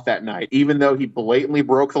spot that night, even though he blatantly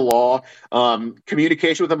broke the law.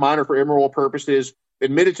 Communication with a minor for immoral purposes,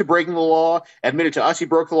 admitted to breaking the law, admitted to us he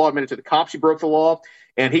broke the law, admitted to the cops he broke the law,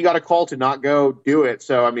 and he got a call to not go do it.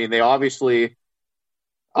 So, they obviously,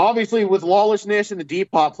 with lawlessness and the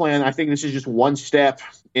Depop plan, I think this is just one step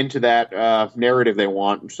into that narrative they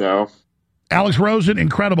want. So, Alex Rosen,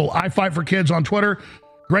 incredible. I Fight for Kids on Twitter.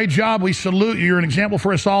 Great job. We salute you. You're an example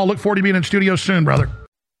for us all. Look forward to being in studio soon, brother.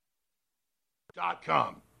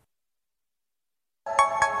 .com.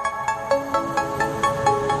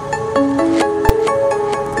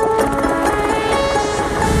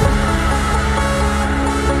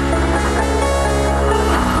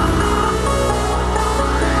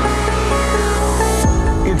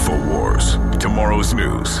 InfoWars. Tomorrow's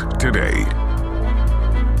news today.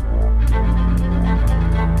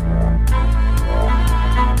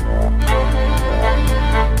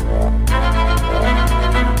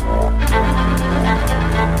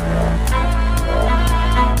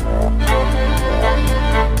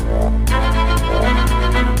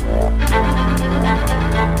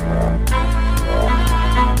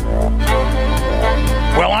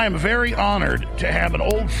 Well, I am very honored to have an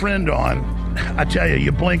old friend on. I tell you,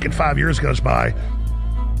 you blink and 5 years goes by.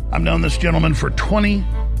 I've known this gentleman for 20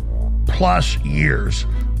 plus years.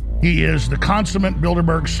 He is the consummate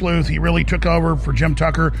Bilderberg sleuth. He really took over for Jim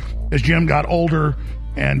Tucker as Jim got older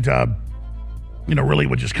and, really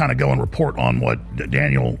would just kind of go and report on what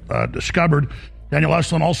Daniel discovered. Daniel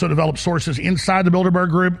Estlin also developed sources inside the Bilderberg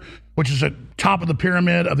Group, which is at top of the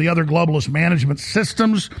pyramid of the other globalist management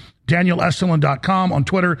systems. DanielEstlin.com, on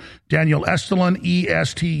Twitter, Daniel Estlin,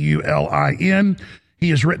 Estulin. He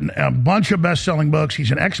has written a bunch of best-selling books.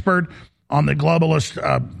 He's an expert on the globalist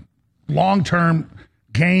long-term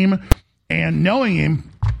game. And knowing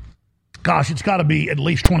him, gosh, it's got to be at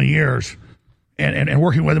least 20 years, and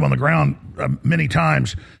working with him on the ground many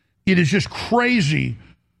times. It is just crazy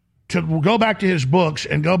to go back to his books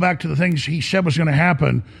and go back to the things he said was going to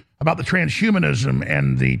happen about the transhumanism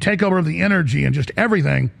and the takeover of the energy and just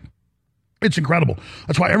everything. It's incredible.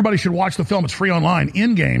 That's why everybody should watch the film. It's free online,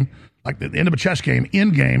 in-game, like the end of a chess game,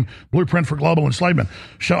 in-game, Blueprint for Global Enslavement.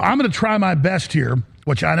 So I'm going to try my best here,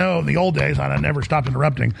 which I know in the old days, I never stopped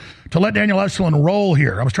interrupting, to let Daniel Estlin roll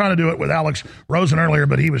here. I was trying to do it with Alex Rosen earlier,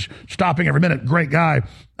 but he was stopping every minute. Great guy,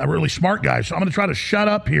 a really smart guy. So I'm going to try to shut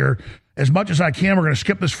up here as much as I can. We're going to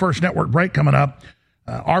skip this first network break coming up,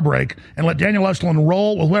 our break, and let Daniel Estlin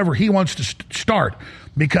roll with whoever he wants to start,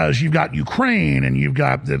 because you've got Ukraine, and you've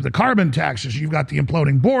got the carbon taxes, you've got the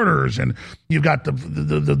imploding borders, and you've got the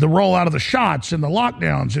rollout of the shots and the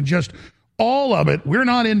lockdowns, and just all of it. We're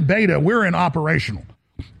not in beta, we're in operational.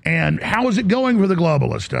 And how is it going for the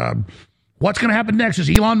globalist? What's going to happen next? Is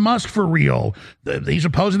Elon Musk for real? He's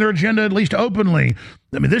opposing their agenda, at least openly.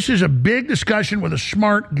 This is a big discussion with a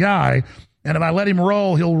smart guy. And if I let him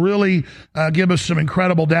roll, he'll really give us some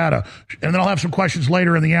incredible data. And then I'll have some questions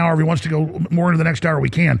later in the hour. If he wants to go more into the next hour, we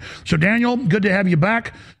can. So, Daniel, good to have you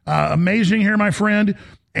back. Amazing here, my friend.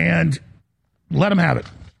 And let him have it.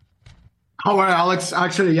 How are you, Alex?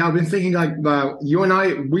 Actually, I've been thinking you and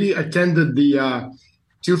I, we attended the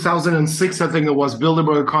 2006, I think it was,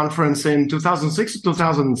 Bilderberg conference in 2006 or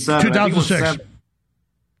 2007. 2006.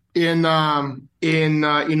 in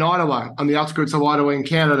Ottawa, on the outskirts of Ottawa in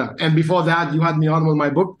Canada. And before that, you had me on when my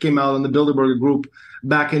book came out on the Bilderberger Group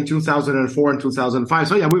back in 2004 and 2005.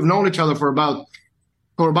 So yeah, we've known each other for about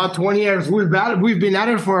 20 years. We've been at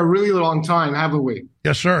it for a really long time, haven't we?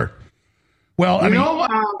 Yes, sir. Well,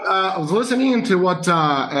 I was listening to what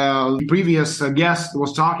the previous guest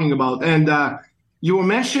was talking about, and you were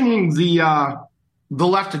mentioning the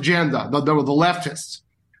left agenda, the leftists.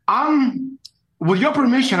 With your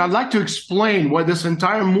permission, I'd like to explain where this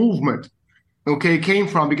entire movement, came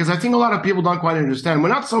from, because I think a lot of people don't quite understand. We're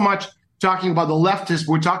not so much talking about the leftists,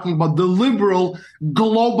 we're talking about the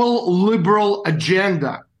global liberal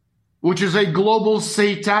agenda, which is a global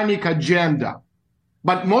satanic agenda.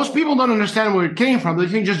 But most people don't understand where it came from. They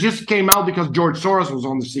think it just came out because George Soros was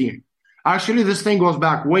on the scene. Actually, this thing goes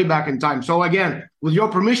way back in time. So again, with your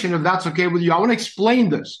permission, if that's okay with you, I want to explain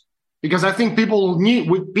this, because I think people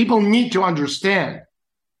need to understand,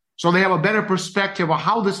 so they have a better perspective of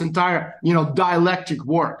how this entire, dialectic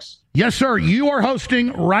works. Yes, sir. You are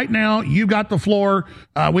hosting right now. You got the floor.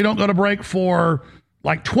 We don't go to break for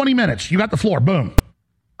like 20 minutes. You got the floor. Boom.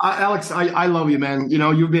 Alex, I love you, man.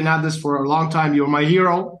 You've been at this for a long time. You're my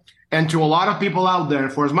hero. And to a lot of people out there,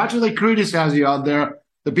 for as much as they criticize you out there,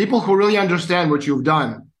 the people who really understand what you've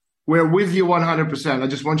done, we're with you 100%. I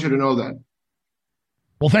just want you to know that.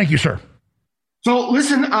 Well, thank you, sir. So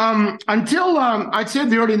listen, until I'd say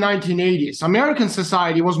the early 1980s, American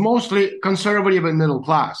society was mostly conservative and middle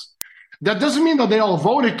class. That doesn't mean that they all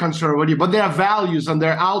voted conservative, but their values and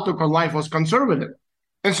their outlook on life was conservative.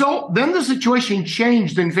 And so then the situation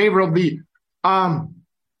changed in favor of the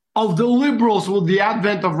liberals with the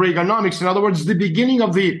advent of Reaganomics. In other words, the beginning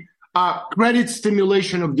of the credit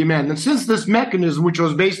stimulation of demand. And since this mechanism, which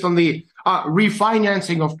was based on the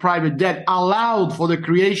refinancing of private debt, allowed for the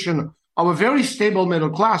creation of a very stable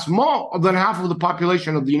middle class, more than half of the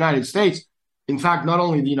population of the United States, in fact, not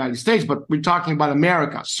only the United States, but we're talking about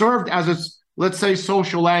America, served as its, let's say,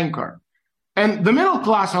 social anchor. And the middle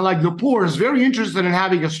class, unlike the poor, is very interested in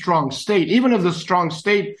having a strong state, even if the strong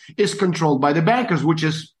state is controlled by the bankers, which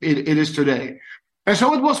it is today. And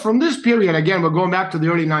so it was from this period, again, we're going back to the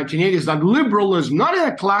early 1980s, that liberalism, not in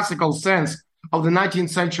a classical sense of the 19th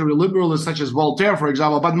century liberals such as Voltaire, for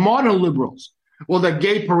example, but modern liberals, well, the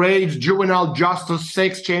gay parades, juvenile justice,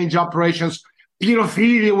 sex change operations,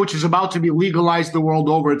 pedophilia, which is about to be legalized the world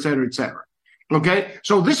over, et cetera, et cetera. Okay,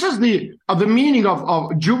 so this is the meaning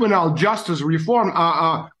of juvenile justice reform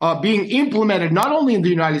being implemented not only in the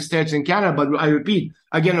United States and Canada, but I repeat,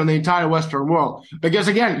 again, in the entire Western world. Because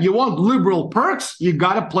again, you want liberal perks, you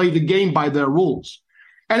got to play the game by their rules.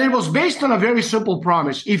 And it was based on a very simple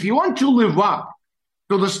promise. If you want to live up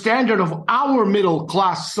to the standard of our middle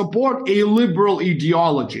class, support a liberal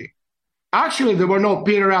ideology. Actually, there were no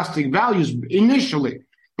pederastic values initially.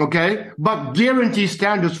 Okay, but guarantee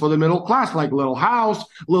standards for the middle class, like little house,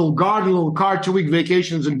 little garden, little car, 2-week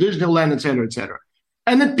vacations in Disneyland, et cetera, et cetera.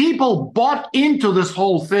 And the people bought into this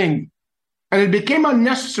whole thing. And it became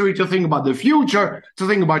unnecessary to think about the future, to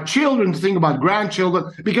think about children, to think about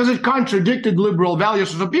grandchildren, because it contradicted liberal values.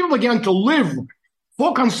 So people began to live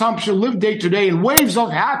for consumption, live day to day, and waves of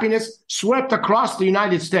happiness swept across the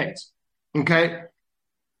United States. Okay,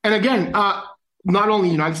 and again, not only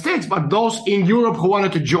the United States, but those in Europe who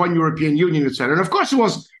wanted to join European Union, etc. And of course, it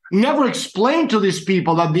was never explained to these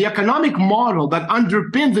people that the economic model that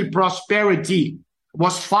underpinned the prosperity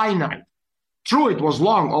was finite. True, it was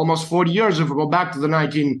long, almost 40 years if we go back to the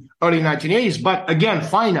early 1980s, but again,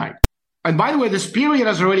 finite. And by the way, this period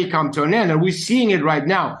has already come to an end, and we're seeing it right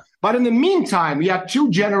now. But in the meantime, we had 2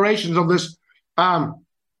 generations of this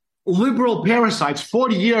liberal parasites.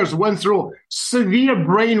 40 years went through severe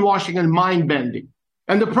brainwashing and mind bending.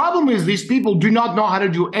 And the problem is these people do not know how to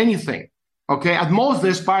do anything. Okay, at most they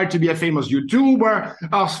aspire to be a famous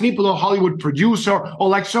YouTuber, sleep with a Hollywood producer, or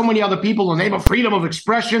like so many other people in the name of freedom of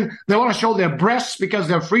expression, they want to show their breasts because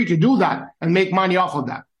they're free to do that and make money off of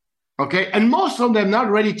that. Okay, and most of them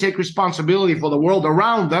not ready to take responsibility for the world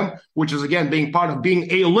around them, which is again being part of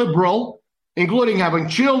being a liberal, including having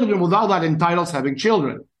children, and without that entitles having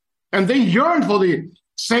children. And they yearn for the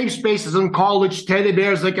safe spaces in college, teddy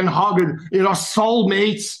bears they can hug, and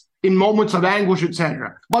soulmates in moments of anguish,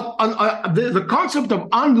 etc. But the concept of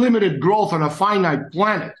unlimited growth on a finite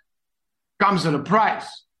planet comes at a price.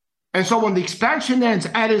 And so when the expansion ends,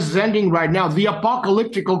 and is ending right now, the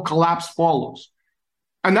apocalyptical collapse follows.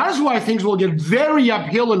 And that is why things will get very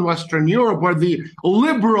uphill in Western Europe, where the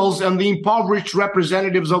liberals and the impoverished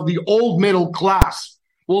representatives of the old middle class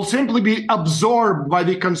will simply be absorbed by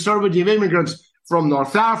the conservative immigrants from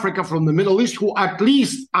North Africa, from the Middle East, who at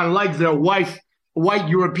least, unlike their wife white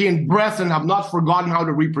European brethren have not forgotten how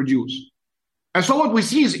to reproduce. And so what we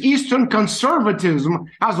see is Eastern conservatism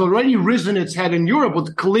has already risen its head in Europe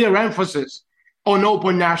with clear emphasis on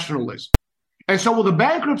open nationalism. And so with the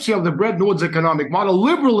bankruptcy of the Bretton Woods economic model,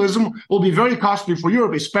 liberalism will be very costly for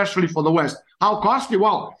Europe, especially for the West. How costly?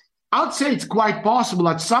 Well, I'd say it's quite possible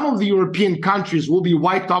that some of the European countries will be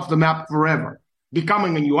wiped off the map forever,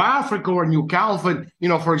 becoming a new Africa or a new caliphate.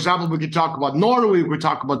 For example, we could talk about Norway, we could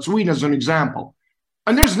talk about Sweden as an example.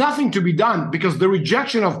 And there's nothing to be done because the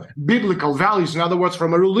rejection of biblical values, in other words,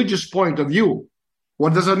 from a religious point of view,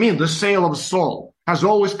 what does that mean? The sale of soul has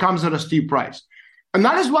always comes at a steep price. And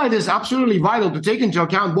that is why it is absolutely vital to take into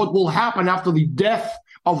account what will happen after the death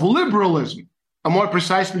of liberalism, and more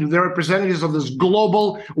precisely, the representatives of this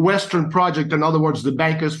global Western project, in other words, the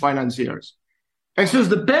bankers, financiers. And since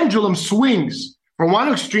the pendulum swings from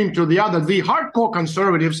one extreme to the other, the hardcore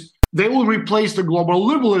conservatives, they will replace the global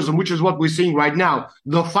liberalism, which is what we're seeing right now,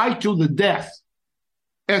 the fight to the death.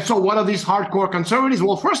 And so what are these hardcore conservatives?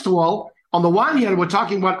 Well, first of all, on the one hand, we're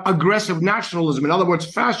talking about aggressive nationalism, in other words,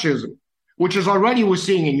 fascism, which is already we're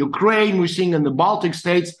seeing in Ukraine, we're seeing in the Baltic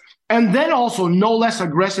states, and then also no less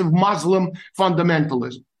aggressive Muslim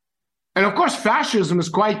fundamentalism. And of course, fascism is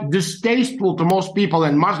quite distasteful to most people,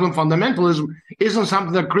 and Muslim fundamentalism isn't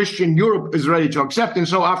something that Christian Europe is ready to accept. And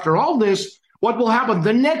so after all this, what will happen?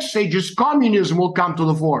 The next stage is communism will come to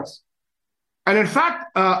the fore. And in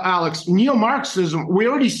fact, Alex, neo-Marxism, we're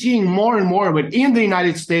already seeing more and more of it in the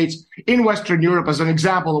United States, in Western Europe, as an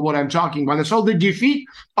example of what I'm talking about. And so the defeat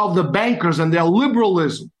of the bankers and their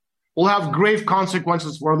liberalism will have grave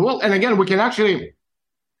consequences for the world. And again, we can actually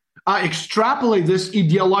extrapolate this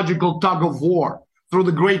ideological tug of war through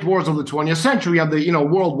the great wars of the 20th century. You have the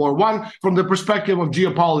World War I from the perspective of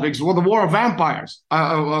geopolitics, or the war of empires,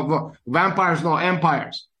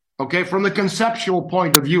 empires. Okay, from the conceptual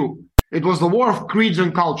point of view, it was the war of creeds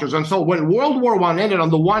and cultures. And so when World War I ended, on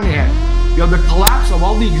the one hand, you have the collapse of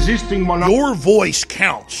all the existing monarchies. Your voice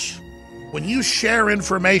counts. When you share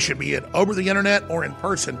information, be it over the internet or in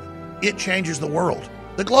person, it changes the world.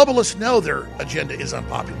 The globalists know their agenda is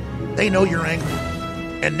unpopular. They know you're angry.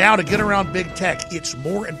 And now to get around big tech, it's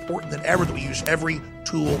more important than ever that we use every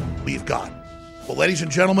tool we've got. Well, ladies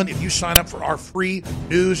and gentlemen, if you sign up for our free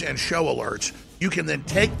news and show alerts, you can then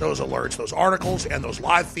take those alerts, those articles, and those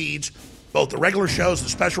live feeds, both the regular shows, the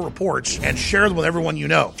special reports, and share them with everyone you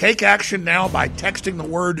know. Take action now by texting the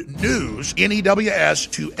word NEWS, N-E-W-S,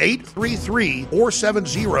 to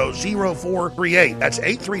 833-470-0438. That's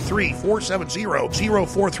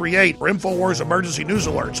 833-470-0438 for InfoWars Emergency News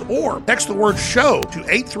Alerts. Or text the word SHOW to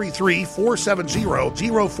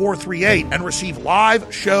 833-470-0438 and receive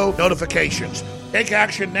live show notifications. Take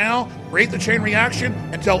action now, create the chain reaction,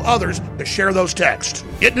 and tell others to share those texts.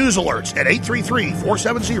 Get news alerts at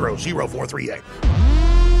 833-470-0438.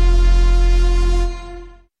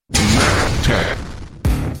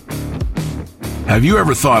 Have you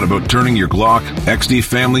ever thought about turning your Glock, XD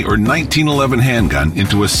Family, or 1911 handgun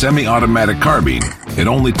into a semi-automatic carbine? It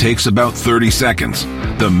only takes about 30 seconds.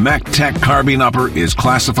 The MacTech Carbine Upper is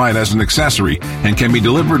classified as an accessory and can be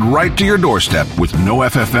delivered right to your doorstep with no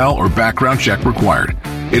FFL or background check required.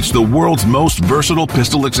 It's the world's most versatile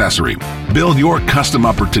pistol accessory. Build your custom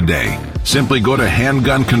upper today. Simply go to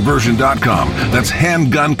handgunconversion.com. That's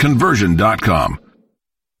handgunconversion.com.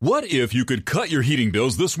 What if you could cut your heating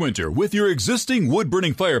bills this winter with your existing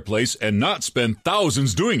wood-burning fireplace and not spend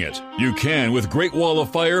thousands doing it? You can with Great Wall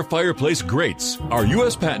of Fire fireplace grates. Our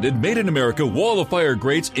U.S. patented made-in-America Wall of Fire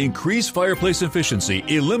grates increase fireplace efficiency,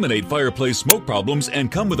 eliminate fireplace smoke problems,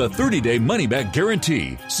 and come with a 30-day money-back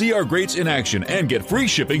guarantee. See our grates in action and get free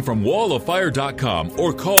shipping from walloffire.com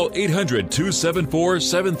or call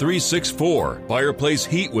 800-274-7364. Fireplace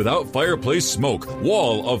heat without fireplace smoke.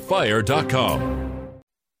 walloffire.com.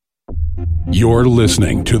 You're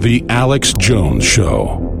listening to The Alex Jones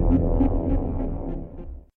Show.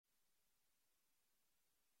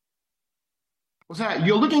 What's that?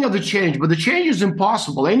 You're looking at the change, but the change is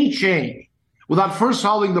impossible. Any change without first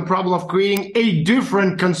solving the problem of creating a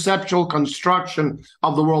different conceptual construction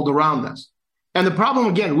of the world around us. And the problem,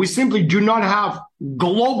 again, we simply do not have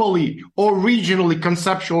globally or regionally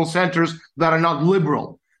conceptual centers that are not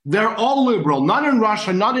liberal. They're all liberal, not in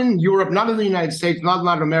Russia, not in Europe, not in the United States, not in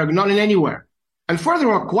Latin America, not in anywhere. And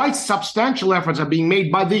furthermore, quite substantial efforts are being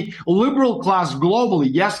made by the liberal class globally.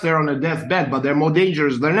 Yes, they're on a deathbed, but they're more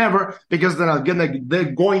dangerous than ever because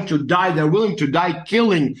they're going to die. They're willing to die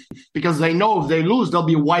killing because they know if they lose, they'll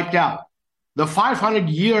be wiped out. The 500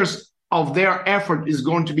 years of their effort is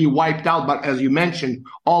going to be wiped out. But as you mentioned,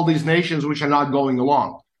 all these nations which are not going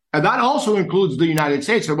along. And that also includes the United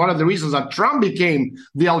States. And one of the reasons that Trump became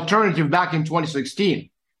the alternative back in 2016,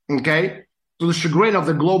 okay, to the chagrin of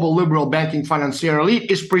the global liberal banking financier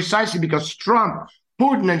elite is precisely because Trump,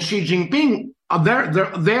 Putin, and Xi Jinping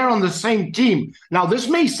they're on the same team. Now, this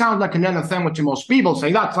may sound like an anathema to most people,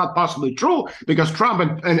 saying that's not possibly true because Trump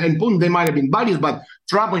and Putin, they might have been buddies, but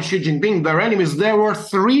Trump and Xi Jinping, they're enemies. There were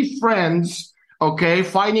three friends, okay,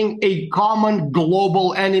 fighting a common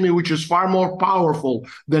global enemy, which is far more powerful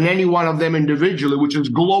than any one of them individually, which is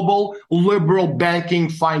global liberal banking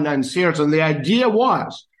financiers. And the idea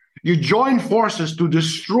was you join forces to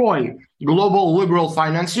destroy global liberal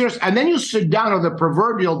financiers, and then you sit down at the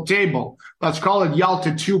proverbial table. Let's call it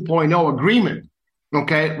Yalta 2.0 agreement,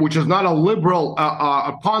 okay, which is not a liberal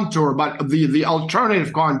contour, but the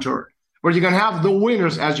alternative contour, where you can have the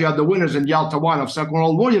winners, as you had the winners in Yalta 1 of Second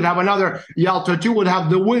World War. You'd have another Yalta 2 would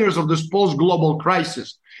have the winners of this post-global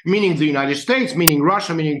crisis, meaning the United States, meaning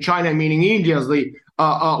Russia, meaning China, meaning India as the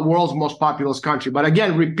world's most populous country. But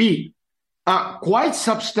again, repeat, quite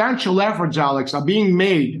substantial efforts, Alex, are being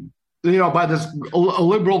made, by this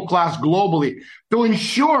liberal class globally to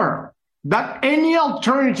ensure that any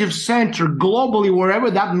alternative center globally, wherever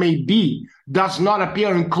that may be, does not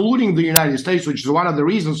appear, including the United States, which is one of the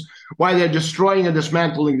reasons why they're destroying and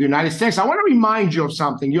dismantling the United States. I want to remind you of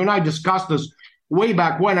something. You and I discussed this way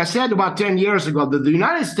back when. I said about 10 years ago that the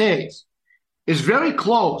United States is very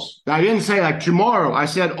close. I didn't say like tomorrow. I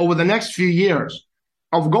said over the next few years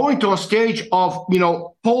of going to a stage of,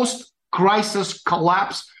 post-crisis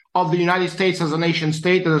collapse of the United States as a nation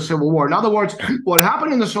state and the Civil War. In other words, what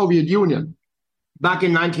happened in the Soviet Union back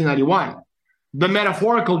in 1991, the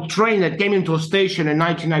metaphorical train that came into a station in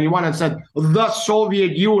 1991 and said, the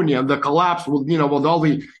Soviet Union, the collapse with, with all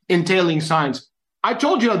the entailing signs. I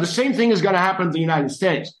told you the same thing is going to happen to the United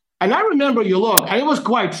States. And I remember you look, and it was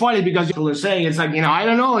quite funny because people were saying, it's like, I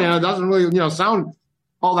don't know, it doesn't really, sound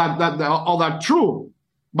all that true.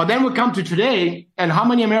 But then we come to today, and how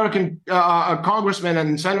many American congressmen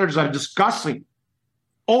and senators are discussing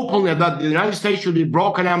openly that the United States should be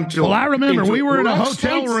broken into. Well, I remember we were in a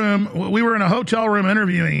hotel room. We were in a hotel room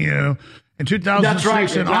interviewing you in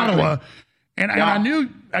 2006 in Ottawa, and I knew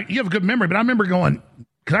you have a good memory. But I remember going,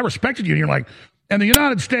 because I respected you, and you're like, and the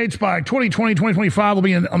United States by 2020, 2025 will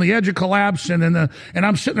be on the edge of collapse. And then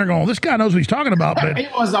I'm sitting there going, this guy knows what he's talking about. But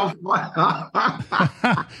it was a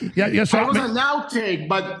so it was an outtake.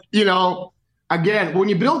 But again, when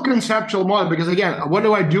you build conceptual model, because again, what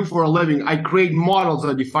do I do for a living? I create models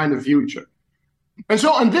that define the future.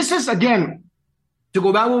 And this is, again, to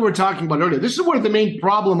go back to what we were talking about earlier, this is where the main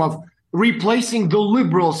problem of replacing the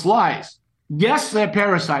liberals lies. Yes, they're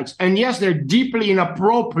parasites, and yes, they're deeply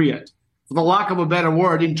inappropriate, for the lack of a better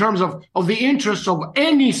word, in terms of the interests of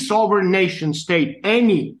any sovereign nation state,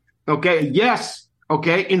 any, okay? Yes,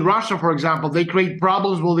 okay? In Russia, for example, they create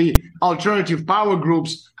problems with the alternative power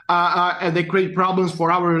groups, and they create problems for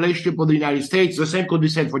our relationship with the United States. The same could be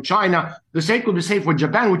said for China. The same could be said for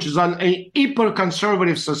Japan, which is an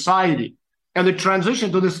hyper-conservative society, and the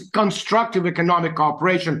transition to this constructive economic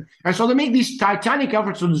cooperation. And so they make these titanic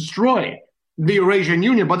efforts to destroy the Eurasian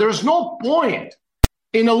Union, but there's no point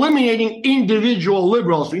in eliminating individual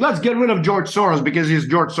liberals. Let's get rid of George Soros because he's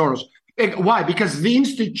George Soros. Why? Because the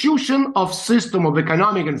institution of system of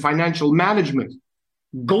economic and financial management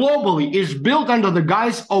globally is built under the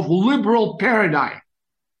guise of liberal paradigm.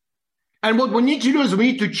 And what we need to do is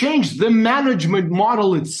we need to change the management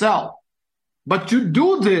model itself. But to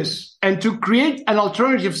do this and to create an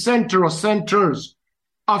alternative center or centers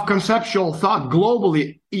of conceptual thought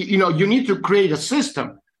globally, you need to create a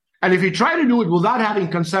system. And if you try to do it without having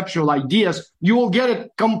conceptual ideas, you will get a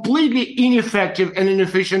completely ineffective and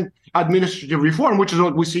inefficient administrative reform, which is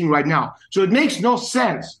what we're seeing right now. So it makes no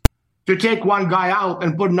sense to take one guy out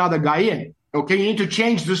and put another guy in. Okay, you need to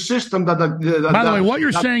change the system. By the way, what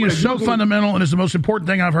you're saying is so fundamental and is the most important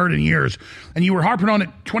thing I've heard in years. And you were harping on it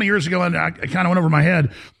 20 years ago, and I kind of went over my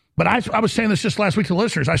head. But I was saying this just last week to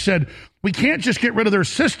listeners. I said, we can't just get rid of their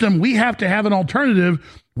system. We have to have an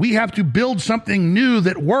alternative. We have to build something new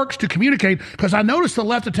that works to communicate. Because I noticed the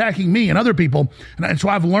left attacking me and other people. And so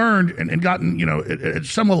I've learned and gotten, at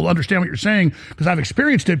some level understand what you're saying because I've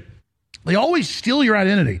experienced it. They always steal your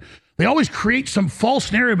identity. They always create some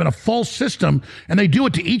false narrative and a false system, and they do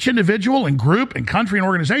it to each individual and group and country and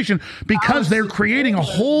organization because they're creating a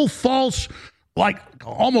whole false, like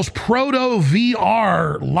almost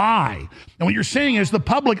proto-VR lie. And what you're saying is the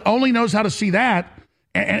public only knows how to see that,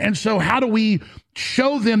 and so how do we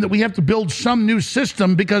show them that we have to build some new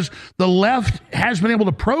system because the left has been able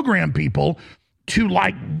to program people to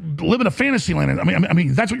like live in a fantasy land? I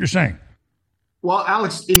mean, that's what you're saying. Well,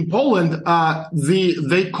 Alex, in Poland,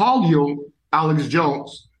 they call you, Alex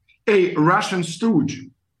Jones, a Russian stooge.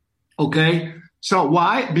 Okay? So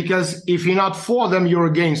why? Because if you're not for them, you're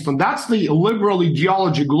against them. That's the liberal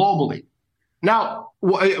ideology globally. Now,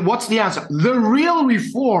 what's the answer? The real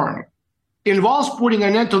reform involves putting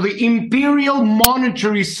an end to the imperial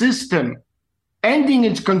monetary system, ending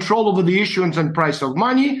its control over the issuance and price of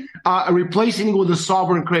money, replacing it with a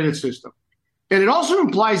sovereign credit system. And it also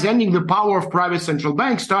implies ending the power of private central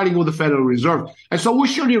banks, starting with the Federal Reserve. And so we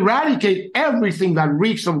should eradicate everything that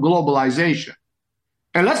reeks of globalization.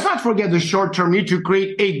 And let's not forget the short-term need to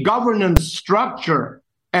create a governance structure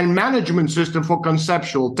and management system for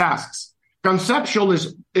conceptual tasks. Conceptual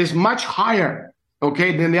is much higher,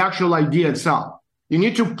 okay, than the actual idea itself. You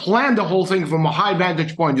need to plan the whole thing from a high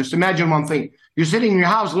vantage point. Just imagine one thing. You're sitting in your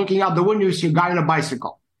house looking out the window, you see a guy on a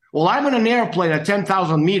bicycle. Well, I'm in an airplane at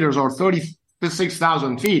 10,000 meters or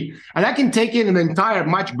 36,000 feet, and I can take in an entire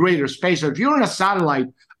much greater space. So if you're in a satellite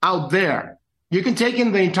out there, you can take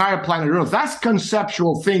in the entire planet Earth. That's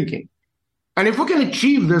conceptual thinking. And if we can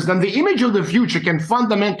achieve this, then the image of the future can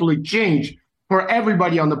fundamentally change for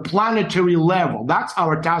everybody on the planetary level. That's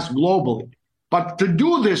our task globally. But to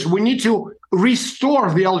do this, we need to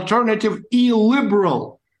restore the alternative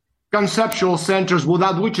illiberal conceptual centers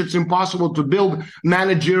without which it's impossible to build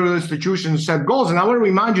managerial institutions, set goals. And I want to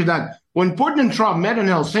remind you that when Putin and Trump met in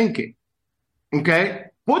Helsinki, okay,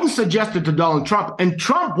 Putin suggested to Donald Trump, and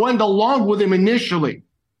Trump went along with him initially,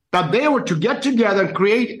 that they were to get together and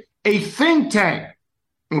create a think tank,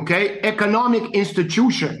 okay, economic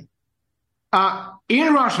institution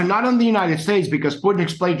in Russia, not in the United States, because Putin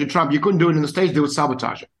explained to Trump you couldn't do it in the States, they would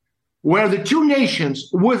sabotage it, where the two nations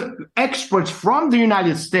with experts from the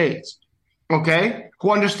United States, okay,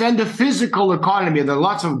 who understand the physical economy. There are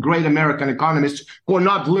lots of great American economists who are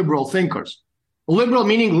not liberal thinkers. Liberal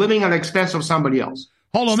meaning living at the expense of somebody else.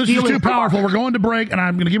 Hold on, this is too powerful. We're going to break, and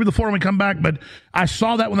I'm going to give you the floor when we come back, but I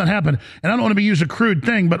saw that when that happened, and I don't want to use a crude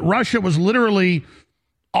thing, but Russia was literally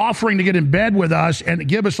offering to get in bed with us and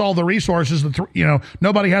give us all the resources that,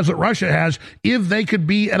 nobody has what Russia has, if they could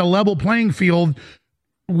be at a level playing field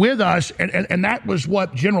with us, and that was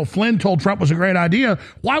what General Flynn told Trump was a great idea.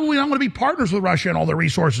 Why would we not want to be partners with Russia and all their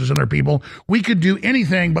resources and their people? We could do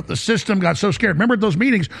anything, but the system got so scared. Remember at those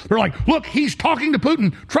meetings, they're like, look, he's talking to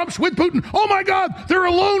Putin. Trump's with Putin. Oh my God, they're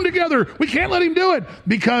alone together. We can't let him do it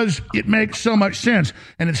because it makes so much sense.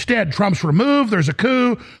 And instead, Trump's removed. There's a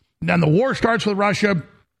coup. Then the war starts with Russia.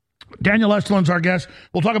 Daniel Estelin's our guest.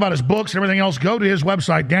 We'll talk about his books and everything else. Go to his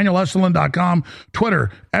website, danielestelin.com,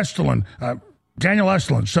 Twitter, Estelin, Daniel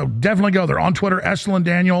Estelin. So definitely go there. On Twitter, Estelin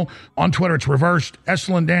Daniel. On Twitter, it's reversed,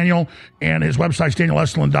 Estelin Daniel. And his website's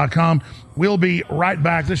danielestelin.com. We'll be right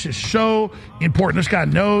back. This is so important. This guy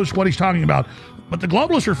knows what he's talking about. But the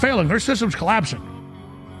globalists are failing. Their system's collapsing.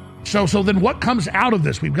 So then what comes out of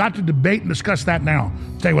this? We've got to debate and discuss that now.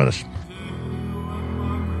 Stay with us.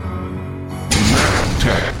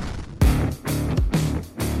 Tech.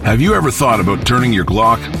 Have you ever thought about turning your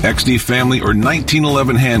Glock, XD family, or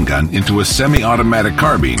 1911 handgun into a semi-automatic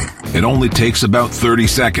carbine? It only takes about 30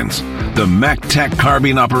 seconds. The MacTech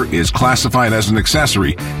Carbine Upper is classified as an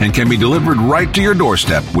accessory and can be delivered right to your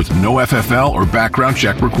doorstep with no FFL or background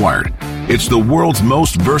check required. It's the world's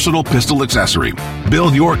most versatile pistol accessory.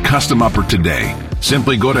 Build your custom upper today.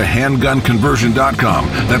 Simply go to handgunconversion.com.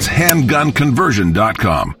 That's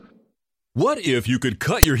handgunconversion.com. What if you could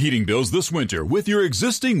cut your heating bills this winter with your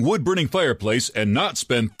existing wood-burning fireplace and not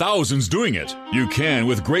spend thousands doing it? You can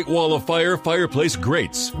with Great Wall of Fire fireplace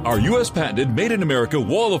grates. Our U.S. patented made-in-America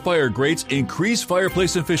Wall of Fire grates increase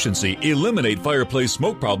fireplace efficiency, eliminate fireplace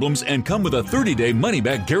smoke problems, and come with a 30-day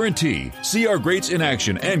money-back guarantee. See our grates in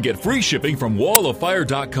action and get free shipping from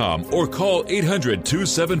walloffire.com or call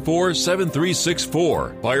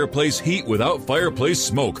 800-274-7364. Fireplace heat without fireplace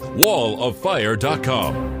smoke.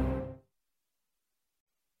 walloffire.com.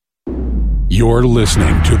 You're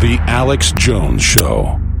listening to The Alex Jones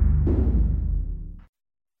Show.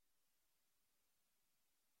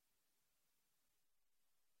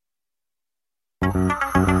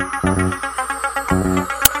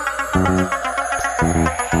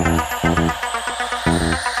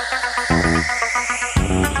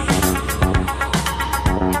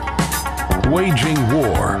 Waging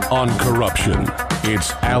war on corruption.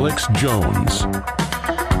 It's Alex Jones.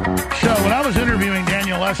 So when I was interviewing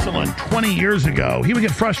Daniel Estelin 20 years ago, he would get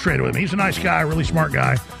frustrated with me. He's a nice guy, a really smart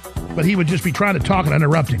guy, but he would just be trying to talk and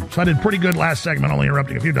interrupting. So I did pretty good last segment, only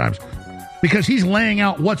interrupting a few times, because he's laying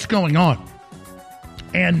out what's going on.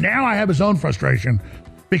 And now I have his own frustration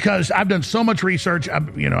because I've done so much research.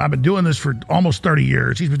 I've been doing this for almost 30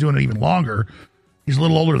 years. He's been doing it even longer. He's a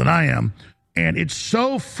little older than I am. And it's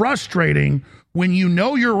so frustrating when you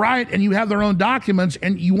know you're right and you have their own documents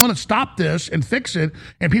and you want to stop this and fix it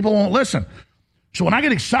and people won't listen. So when I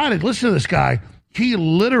get excited, listen to this guy. He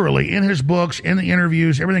literally, in his books, in the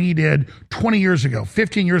interviews, everything he did 20 years ago,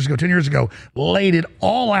 15 years ago, 10 years ago, laid it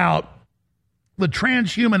all out. The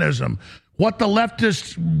transhumanism, what the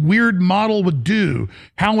leftist weird model would do,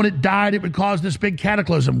 how when it died it would cause this big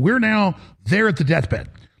cataclysm. We're now there at the deathbed.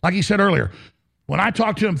 Like he said earlier, when I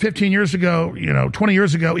talked to him 15 years ago, 20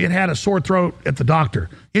 years ago, it had a sore throat at the doctor.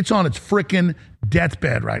 It's on its freaking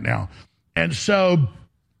deathbed right now. And so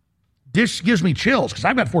this gives me chills because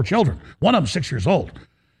I've got 4 children. One of them 6 years old.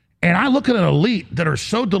 And I look at an elite that are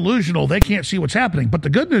so delusional they can't see what's happening. But the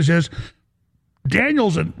good news is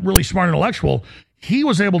Daniel's a really smart intellectual. He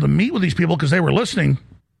was able to meet with these people because they were listening.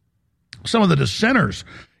 Some of the dissenters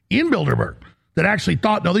in Bilderberg that actually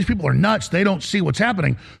thought, no, these people are nuts. They don't see what's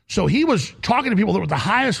happening. So he was talking to people that were at the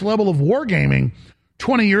highest level of wargaming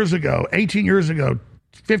 20 years ago, 18 years ago,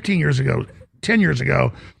 15 years ago, 10 years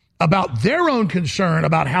ago, about their own concern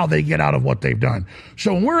about how they get out of what they've done.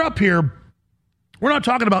 So when we're up here, we're not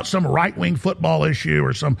talking about some right-wing football issue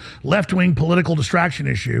or some left-wing political distraction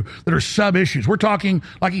issue that are sub-issues. We're talking,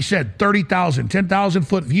 like he said, 30,000,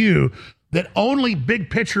 10,000-foot view that only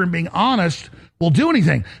big picture and being honest will do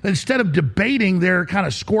anything. Instead of debating their kind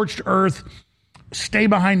of scorched earth,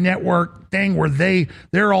 stay-behind network thing where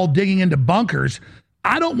they're all digging into bunkers,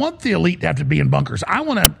 I don't want the elite to have to be in bunkers. I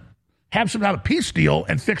want to have some kind of peace deal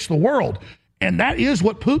and fix the world. And that is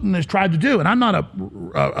what Putin has tried to do. And I'm not a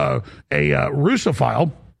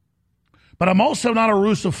Russophile, but I'm also not a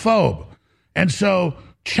Russophobe. And so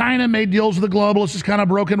China made deals with the globalists, is kind of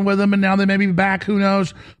broken with them, and now they may be back, who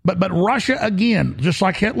knows. But Russia, again, just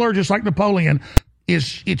like Hitler, just like Napoleon,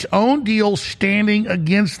 is its own deal standing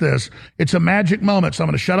against this. It's a magic moment. So I'm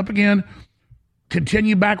going to shut up again,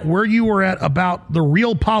 continue back where you were at about the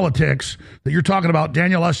real politics that you're talking about,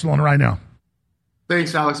 Daniel Estulin, right now.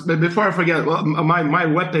 Thanks, Alex. But before I forget, my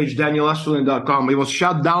webpage, danielestulin.com, it was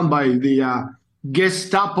shut down by the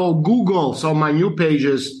Gestapo Google. So my new page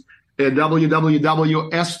is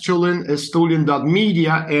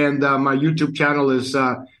www.estulin.media, and my YouTube channel is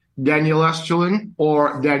Daniel Estulin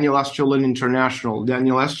or Daniel Estulin International.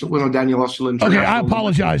 Daniel Estulin or Daniel Estulin International. Okay, I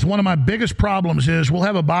apologize. One of my biggest problems is we'll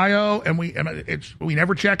have a bio and we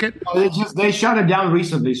never check it. No, they shut it down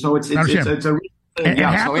recently, so it's a. And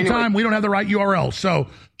half the time, we don't have the right URL. So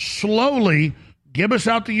slowly, give us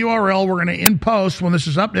out the URL. We're going to in post when this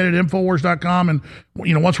is updated at Infowars.com. And,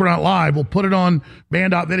 once we're not live, we'll put it on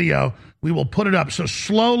band.video. We will put it up. So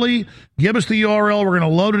slowly, give us the URL. We're going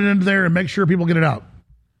to load it into there and make sure people get it out.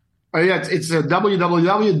 It's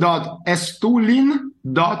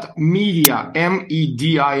www.estulin.media,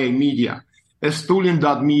 M-E-D-I-A, media,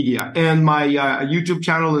 estulin.media. And my YouTube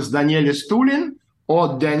channel is Daniel Estulin,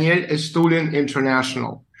 or Daniel Estulin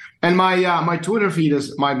International. And my Twitter feed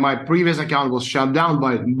is, my previous account was shut down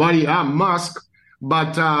by buddy Musk,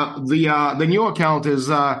 but the new account is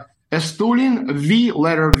Estulin V,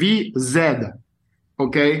 letter V, Z.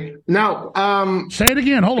 Okay? Now... say it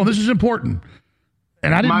again. Hold on. This is important.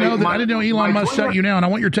 And I didn't know Elon Musk shut you down. I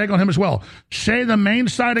want your take on him as well. Say the main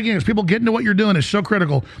site again, because people get into what you're doing is so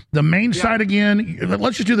critical. The main site again.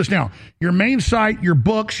 Let's just do this now. Your main site, your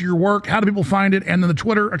books, your work. How do people find it? And then the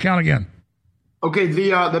Twitter account again. Okay,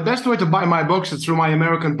 the best way to buy my books is through my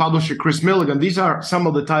American publisher, Chris Milligan. These are some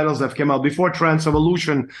of the titles that came out before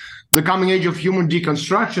Trans-Evolution, The Coming Age of Human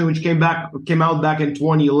Deconstruction, which came out back in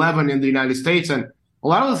 2011 in the United States. And a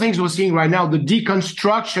lot of the things we're seeing right now, the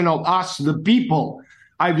deconstruction of us, the people.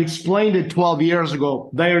 I've explained it 12 years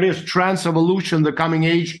ago. There it is, Trans-Evolution, The Coming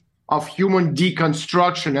Age of Human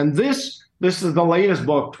Deconstruction. And this is the latest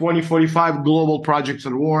book, 2045 Global Projects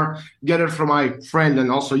at War. Get it from my friend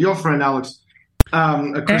and also your friend, Alex.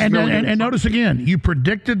 And notice again, you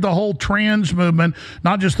predicted the whole trans movement,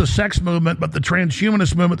 not just the sex movement, but the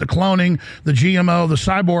transhumanist movement, the cloning, the GMO, the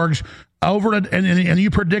cyborgs, and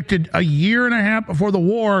you predicted a year and a half before the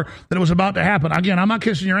war that it was about to happen. Again, I'm not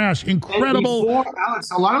kissing your ass. Incredible.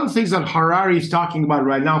 Alex, a lot of the things that Harari is talking about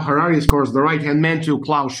right now, Harari is, of course, the right-hand man to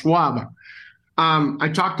Klaus Schwab.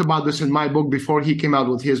 I talked about this in my book before he came out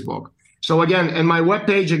with his book. So again, and my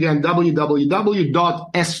webpage, again,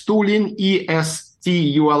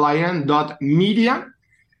 www.estulin.media.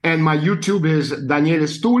 And my YouTube is Daniel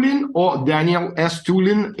Estulin or Daniel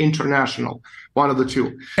Estulin International. One of the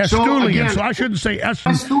two. Estulin. So I shouldn't say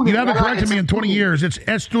Estulin. You haven't corrected me in 20 years. It's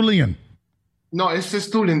Estulin. No, it's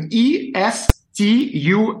Estulin. E-S-T-U-L-I-N.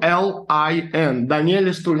 Daniel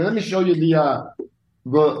Estulin. Let me show you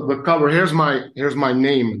the cover. Here's my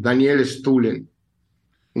name, Daniel Estulin.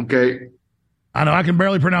 Okay. I know I can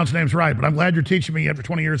barely pronounce names right, but I'm glad you're teaching me after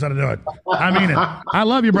 20 years how to do it. I mean it. I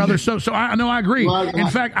love you, brother. So I know I agree. In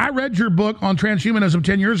fact, I read your book on transhumanism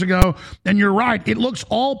 10 years ago, and you're right. It looks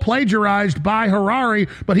all plagiarized by Harari,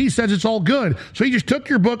 but he says it's all good. So he just took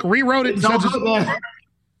your book, rewrote it, and says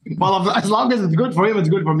well, as long as it's good for him, it's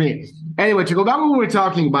good for me. Anyway, to go back to what we were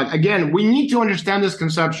talking about, again, we need to understand this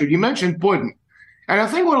conception. You mentioned Putin. And I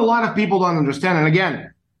think what a lot of people don't understand, and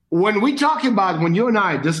again, when you and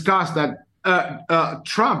I discussed that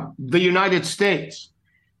Trump, the United States,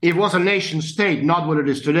 it was a nation state, not what it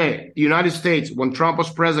is today. The United States, when Trump was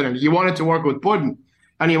president, he wanted to work with Putin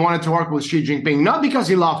and he wanted to work with Xi Jinping, not because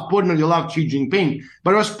he loved Putin or he loved Xi Jinping,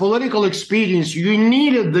 but it was political expedience. You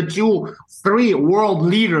needed the three world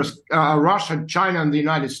leaders, Russia, China, and the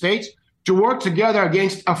United States, to work together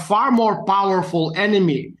against a far more powerful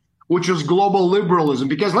enemy, which is global liberalism.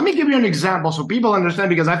 Because let me give you an example so people understand,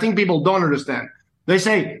 because I think people don't understand. They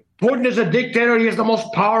say, Putin is a dictator. He is the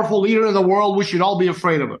most powerful leader in the world. We should all be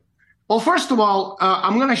afraid of him. Well, first of all,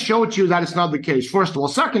 I'm going to show to you that it's not the case. First of all.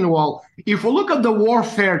 Second of all, if we look at the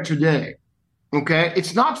warfare today, okay,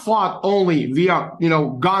 it's not fought only via,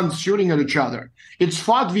 guns shooting at each other. It's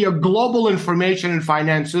fought via global information and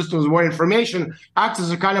finance systems where information acts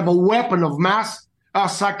as a kind of a weapon of mass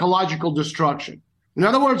psychological destruction. In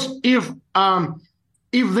other words, if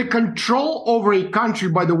the control over a country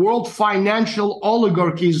by the world financial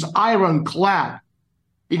oligarchy is ironclad,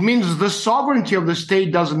 it means the sovereignty of the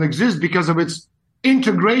state doesn't exist because of its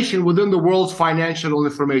integration within the world's financial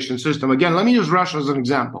information system. Again, let me use Russia as an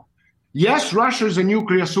example. Yes, Russia is a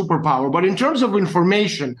nuclear superpower, but in terms of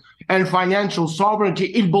information and financial sovereignty,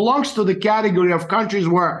 it belongs to the category of countries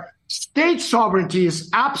where state sovereignty is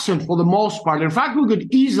absent for the most part. In fact, we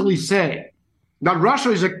could easily say that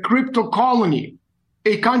Russia is a crypto colony,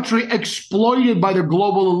 a country exploited by the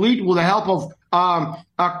global elite with the help of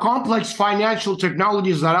complex financial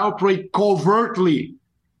technologies that operate covertly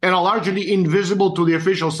and are largely invisible to the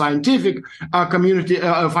official scientific community,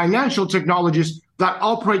 financial technologies that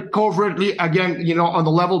operate covertly, again, on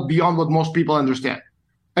the level beyond what most people understand.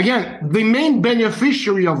 Again, the main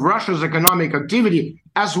beneficiary of Russia's economic activity,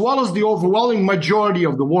 as well as the overwhelming majority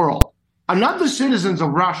of the world, are not the citizens of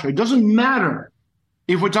Russia. It doesn't matter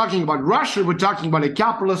if we're talking about Russia, we're talking about a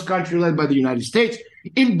capitalist country led by the United States.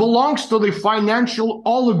 It belongs to the financial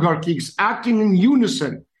oligarchies acting in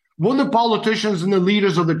unison with the politicians and the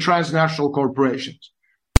leaders of the transnational corporations.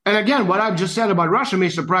 And again, what I've just said about Russia may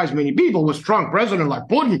surprise many people. With a strong president like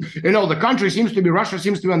Putin, Russia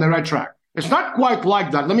seems to be on the right track. It's not quite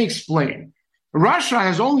like that. Let me explain. Russia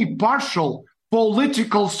has only partial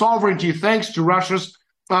political sovereignty thanks to Russia's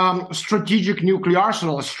strategic nuclear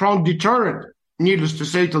arsenal, a strong deterrent, needless to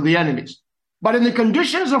say, to the enemies. But in the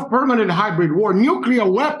conditions of permanent hybrid war, nuclear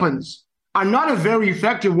weapons are not a very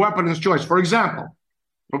effective weapon of choice. For example,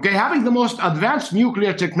 having the most advanced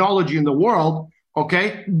nuclear technology in the world,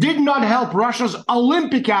 did not help Russia's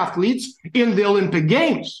Olympic athletes in the Olympic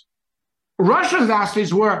Games. Russia's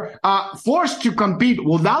athletes were forced to compete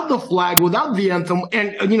without the flag, without the anthem,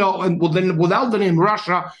 and without the name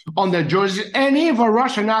Russia on their jerseys. And if a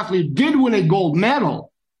Russian athlete did win a gold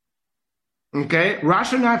medal,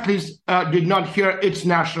 Russian athletes did not hear its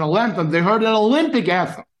national anthem. They heard an Olympic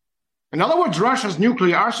anthem. In other words, Russia's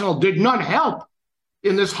nuclear arsenal did not help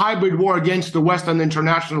in this hybrid war against the Western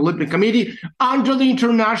International Olympic Committee under the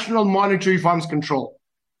International Monetary Fund's control.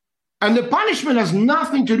 And the punishment has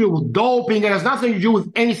nothing to do with doping. It has nothing to do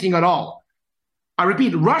with anything at all. I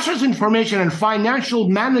repeat, Russia's information and financial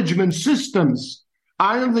management systems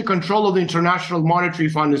are under the control of the International Monetary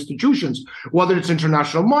Fund institutions, whether it's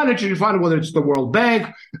International Monetary Fund, whether it's the World Bank,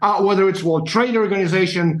 whether it's World Trade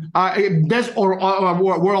Organization, or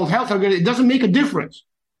World Health Organization. It doesn't make a difference.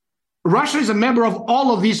 Russia is a member of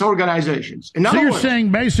all of these organizations. So you're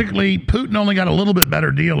saying basically Putin only got a little bit better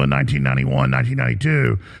deal in 1991,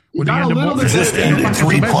 1992. With the end of just ended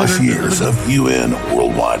 3+ years of UN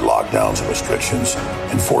worldwide lockdowns and restrictions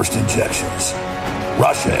and forced injections.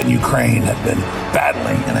 Russia and Ukraine have been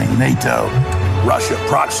battling in a NATO-Russia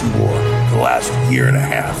proxy war for the last year and a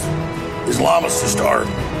half. Islamists are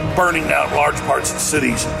burning down large parts of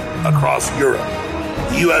cities across Europe.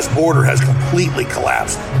 The U.S. border has completely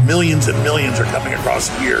collapsed. Millions and millions are coming across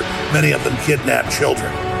here, many of them kidnapped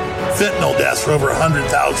children. Fentanyl deaths are over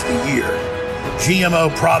 100,000 a year.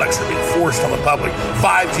 GMO products are being forced on the public.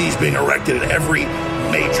 5G is being erected in every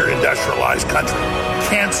major industrialized country.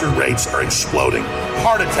 Cancer rates are exploding.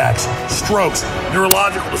 Heart attacks, strokes,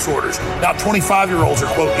 neurological disorders. Now 25-year-olds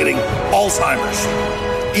are, quote, getting Alzheimer's.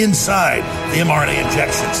 Inside the mRNA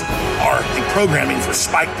injections are the programming for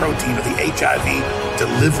spike protein of the HIV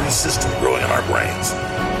delivery system growing in our brains.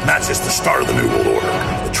 that's just the start of the New World Order.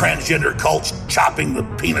 The transgender cults chopping the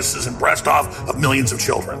penises and breast off of millions of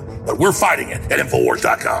children. But we're fighting it at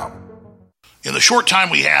Infowars.com. In the short time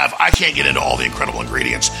we have, I can't get into all the incredible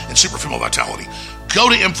ingredients in Super Female Vitality. Go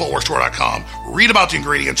to InfoWarsStore.com, read about the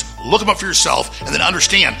ingredients, look them up for yourself, and then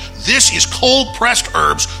understand this is cold-pressed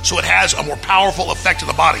herbs, so it has a more powerful effect to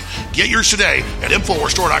the body. Get yours today at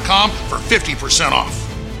InfoWarsStore.com for 50% off.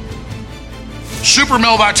 Super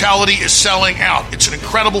Male Vitality is selling out. It's an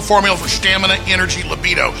incredible formula for stamina, energy,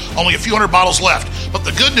 libido. Only a few hundred bottles left. But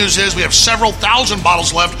the good news is we have several thousand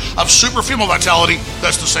bottles left of Super Female Vitality.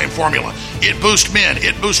 That's the same formula. It boosts men.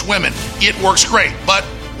 It boosts women. It works great. But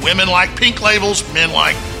women like pink labels. Men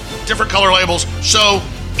like different color labels. So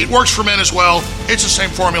it works for men as well. It's the same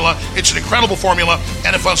formula. It's an incredible formula,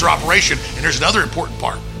 and it funds our operation. And here's another important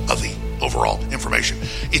part of the overall information.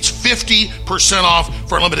 It's 50% off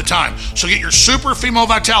for a limited time. So get your Super Female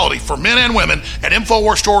Vitality for men and women at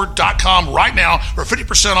InfoWarsStore.com right now for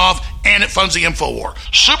 50% off, and it funds the InfoWar.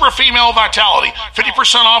 Super Female Vitality,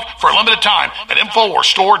 50% off for a limited time at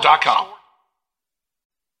InfoWarsStore.com.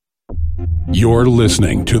 You're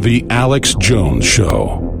listening to The Alex Jones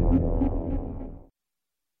Show.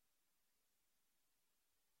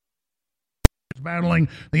 Battling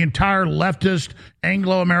the entire leftist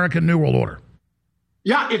Anglo-American New World Order.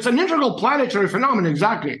 Yeah, it's an integral planetary phenomenon,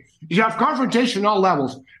 exactly. You have confrontation on all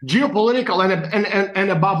levels, geopolitical and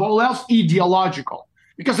above all else, ideological.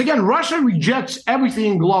 Because again, Russia rejects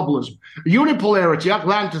everything in globalism. Unipolarity,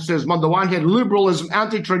 Atlanticism on the one hand, liberalism,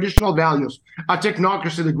 anti-traditional values, a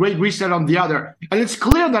technocracy, the Great Reset on the other. And it's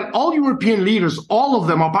clear that all European leaders, all of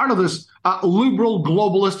them are part of this liberal,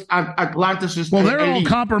 globalist, and Atlanticist. Well, they're all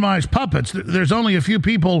compromised puppets. There's only a few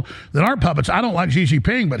people that aren't puppets. I don't like Xi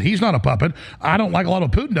Jinping, but he's not a puppet. I don't like a lot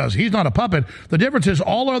of Putin does. He's not a puppet. The difference is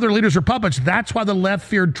all other leaders are puppets. That's why the left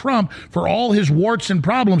feared Trump for all his warts and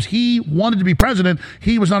problems. He wanted to be president.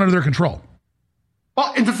 He was not under their control.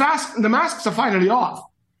 Well, and the masks are finally off.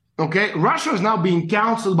 Okay, Russia is now being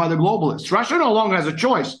counseled by the globalists. Russia no longer has a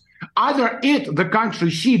choice. Either the country,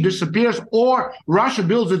 she disappears, or Russia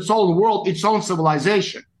builds its own world, its own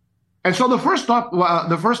civilization. And so the first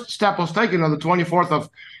step was taken on the 24th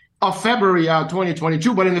of February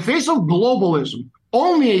 2022. But in the face of globalism,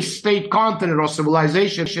 only a state continent or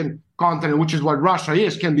civilization continent, which is what Russia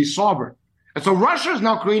is, can be sovereign. And so Russia is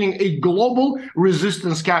now creating a global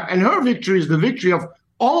resistance camp. And her victory is the victory of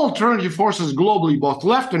all alternative forces globally, both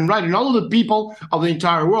left and right, and all of the people of the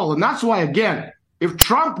entire world. And that's why, again, if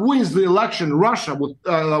Trump wins the election, Russia with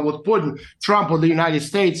Putin, Trump with the United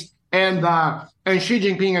States, and Xi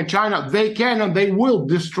Jinping and China, they can and they will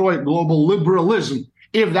destroy global liberalism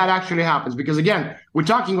if that actually happens. Because again, we're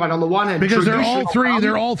talking about on the one hand, because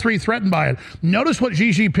they're all three threatened by it. Notice what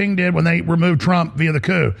Xi Jinping did when they removed Trump via the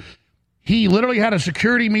coup. He literally had a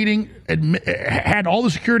security meeting, had all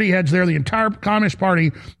the security heads there, the entire Communist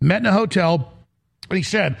Party met in a hotel. And he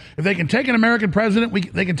said, if they can take an American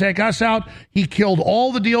president, they can take us out. He killed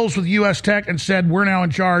all the deals with U.S. tech and said, we're now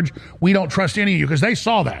in charge. We don't trust any of you, because they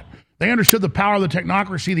saw that. They understood the power of the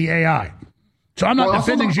technocracy, the AI. So I'm not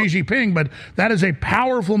defending Xi Jinping, but that is a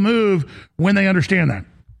powerful move when they understand that.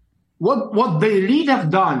 What the elite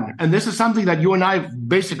have done, and this is something that you and I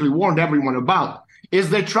basically warned everyone about, is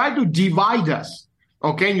they try to divide us.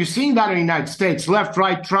 Okay, and you're seeing that in the United States, left,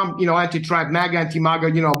 right, Trump, anti-Trump, MAGA, anti-MAGA,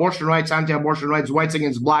 abortion rights, anti-abortion rights, whites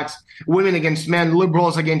against blacks, women against men,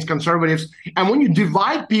 liberals against conservatives. And when you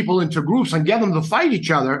divide people into groups and get them to fight each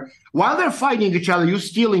other, while they're fighting each other, you're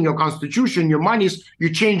stealing your constitution, your monies,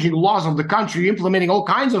 you're changing laws of the country, you're implementing all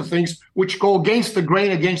kinds of things which go against the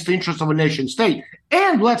grain, against the interests of a nation state.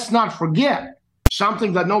 And let's not forget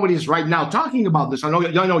something that nobody is right now talking about this. I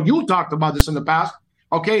know you talked about this in the past.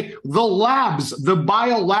 Okay, the labs, the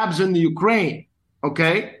bio labs in the Ukraine.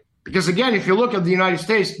 Okay, because again, if you look at the United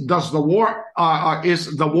States, does the war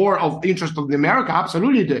is the war of interest of America?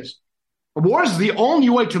 Absolutely, it is. War is the only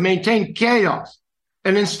way to maintain chaos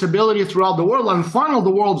and instability throughout the world and funnel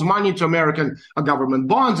the world's money to American government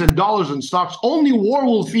bonds and dollars and stocks. Only war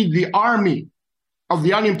will feed the army of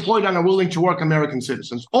the unemployed and unwilling to work American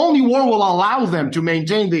citizens. Only war will allow them to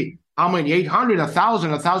maintain the 800, 1,000,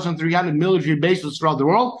 1,300 military bases throughout the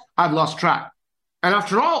world? I've lost track. And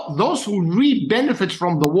after all, those who reap benefits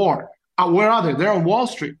from the war, where are they? They're on Wall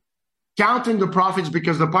Street, counting the profits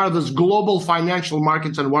because they're part of this global financial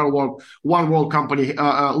markets and One World Company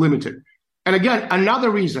Limited. And again, another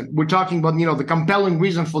reason, we're talking about, the compelling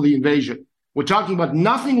reason for the invasion. We're talking about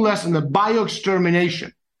nothing less than the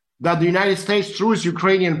bio-extermination that the United States, through its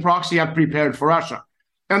Ukrainian proxy, had prepared for Russia.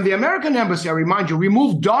 And the American embassy, I remind you,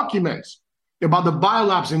 removed documents about the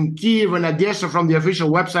biolabs in Kiev and Odessa from the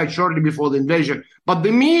official website shortly before the invasion. But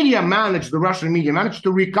the media the Russian media managed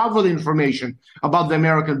to recover the information about the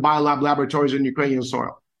American biolab laboratories in Ukrainian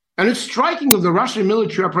soil. And it's striking that the Russian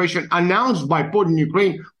military operation announced by Putin in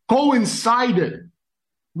Ukraine coincided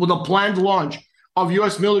with a planned launch of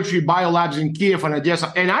U.S. military biolabs in Kiev and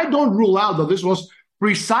Odessa. And I don't rule out that this was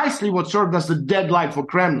precisely what served as the deadline for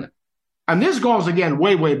Kremlin. And this goes, again,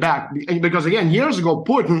 way, way back. Because, again, years ago,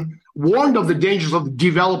 Putin warned of the dangers of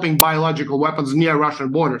developing biological weapons near Russian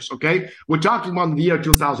borders, okay? We're talking about the year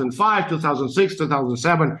 2005, 2006,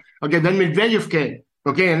 2007. Okay, then Medvedev came,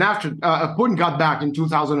 okay? And after Putin got back in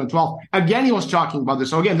 2012, again, he was talking about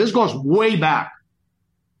this. So, again, this goes way back.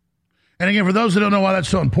 And again, for those that don't know why that's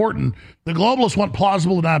so important, the globalists want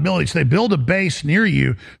plausible deniability. So they build a base near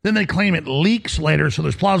you, then they claim it leaks later, so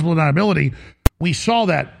there's plausible deniability. We saw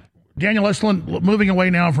that. Daniel Estlin moving away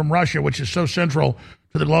now from Russia, which is so central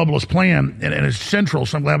to the globalist plan, and it's central,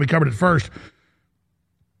 so I'm glad we covered it first.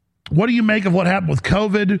 What do you make of what happened with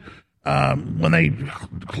COVID? When they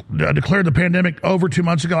declared the pandemic over 2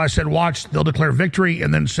 months ago, I said, watch, they'll declare victory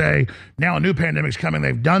and then say, now a new pandemic's coming.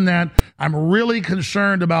 They've done that. I'm really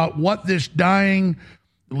concerned about what this dying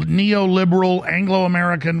neoliberal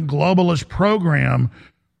Anglo-American globalist program,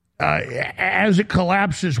 as it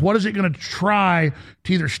collapses, what is it going to try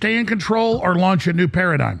to either stay in control or launch a new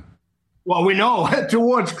paradigm? Well, we know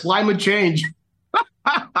towards climate change.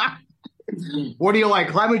 What do you like,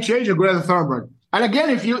 climate change or Greta Thunberg? And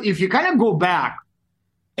again, if you kind of go back,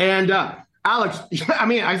 and Alex, I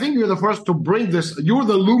mean, I think you're the first to bring this. You're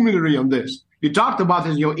the luminary on this. You talked about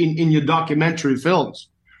this in your documentary films.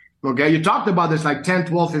 Okay, you talked about this like 10,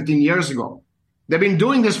 12, 15 years ago. They've been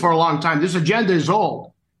doing this for a long time. This agenda is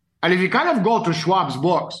old. And if you kind of go to Schwab's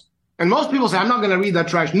books, and most people say, I'm not going to read that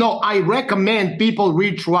trash. No, I recommend people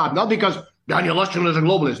read Schwab, not because Daniel Estlin is a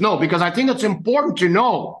globalist. No, because I think it's important to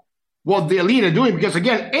know what the elite are doing. Because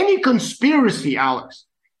again, any conspiracy, Alex,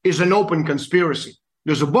 is an open conspiracy.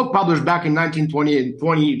 There's a book published back in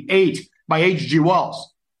 1928 by H.G.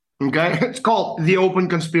 Wells. Okay, it's called The Open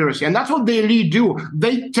Conspiracy. And that's what the elite do.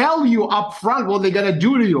 They tell you up front what they're going to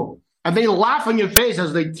do to you. And they laugh in your face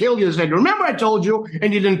as they tell you, say, remember I told you,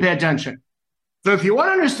 and you didn't pay attention. So if you want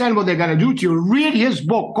to understand what they're going to do to you, read his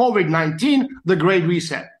book, COVID-19, The Great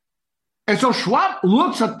Reset. And so Schwab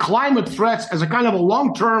looks at climate threats as a kind of a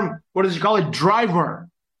long-term, what does he call it, driver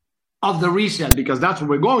of the reset, because that's what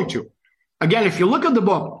we're going to. Again, if you look at the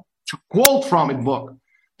book, to quote from it book,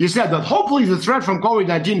 he said that hopefully the threat from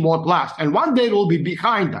COVID-19 won't last, and one day it will be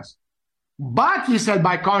behind us. But, he said,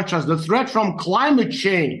 by contrast, the threat from climate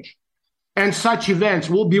change and such events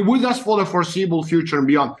will be with us for the foreseeable future and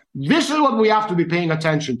beyond. This is what we have to be paying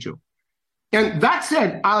attention to. And that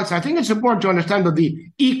said, Alex, I think it's important to understand that the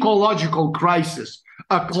ecological crisis,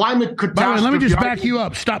 a climate catastrophe... By the way, let me just back you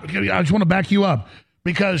up. Stop. I just want to back you up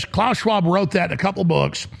because Klaus Schwab wrote that in a couple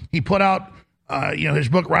books. He put out his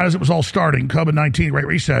book right as it was all starting, COVID-19, Great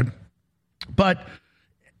Reset. But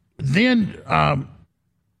then...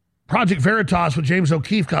 Project Veritas with James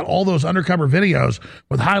O'Keefe got all those undercover videos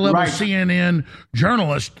with high-level CNN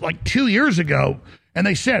journalists like 2 years ago, and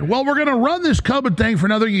they said, well, we're going to run this COVID thing for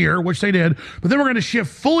another year, which they did, but then we're going to shift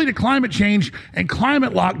fully to climate change and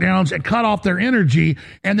climate lockdowns and cut off their energy,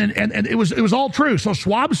 and then and it was all true. So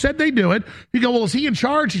Schwab said they do it. You go, well, is he in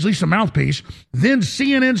charge? He's at least a mouthpiece. Then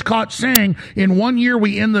CNN's caught saying, in 1 year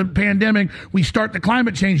we end the pandemic, we start the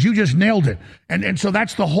climate change. You just nailed it. And so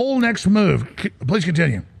that's the whole next move. Please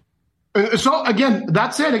continue. So again,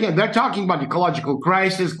 that's it. Again, they're talking about ecological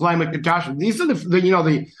crisis, climate catastrophe. These are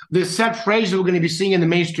the set phrases we're going to be seeing in the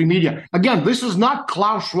mainstream media. Again, this is not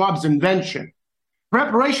Klaus Schwab's invention.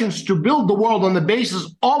 Preparations to build the world on the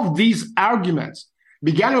basis of these arguments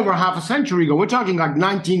began over half a century ago. We're talking like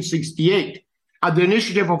 1968 at the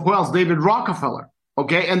initiative of Wells, David Rockefeller,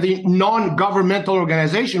 okay, and the non-governmental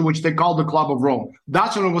organization, which they called the Club of Rome.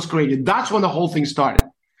 That's when it was created. That's when the whole thing started.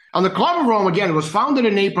 And the Club of Rome, again, was founded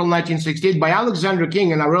in April 1968 by Alexander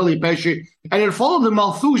King and Aurelie Pesci, and it followed the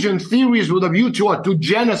Malthusian theories with a view to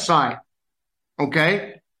genocide,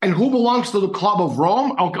 okay? And who belongs to the Club of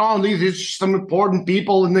Rome? Oh, these are some important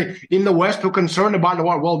people in the West who are concerned about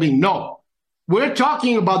our well-being. No. We're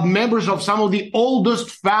talking about members of some of the oldest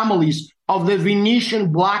families of the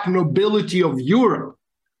Venetian black nobility of Europe.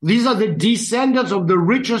 These are the descendants of the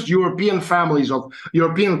richest European families of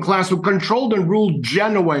European class who controlled and ruled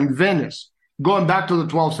Genoa and Venice, going back to the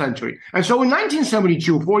 12th century. And so in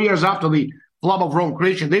 1972, 4 years after the Club of Rome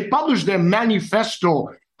creation, they published their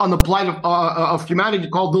manifesto on the plight of humanity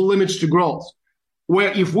called The Limits to Growth,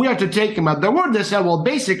 where if we are to take them at their word, they said, well,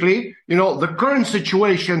 basically, the current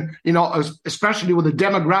situation, especially with the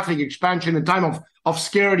demographic expansion in time of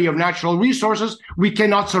scarcity of natural resources, we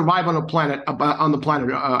cannot survive on the planet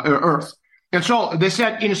Earth. And so they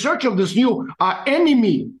said, in search of this new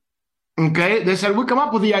enemy, okay, they said, we come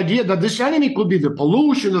up with the idea that this enemy could be the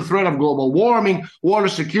pollution, the threat of global warming, water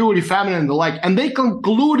security, famine, and the like. And they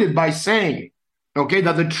concluded by saying, okay,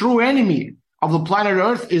 that the true enemy of the planet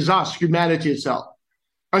Earth is us, humanity itself.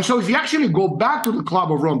 And so if you actually go back to the Club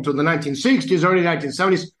of Rome, to the 1960s, early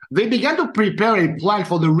 1970s, they began to prepare a plan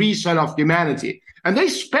for the reset of humanity. And they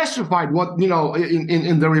specified what,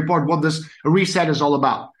 in the report, what this reset is all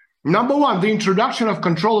about. Number one, the introduction of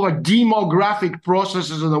control over demographic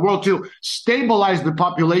processes in the world to stabilize the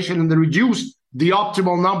population and reduce the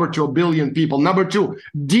optimal number to 1 billion people. Number two,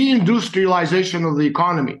 deindustrialization of the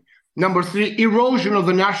economy. Number three, erosion of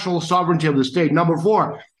the national sovereignty of the state. Number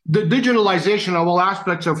four, the digitalization of all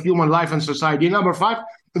aspects of human life and society. Number five,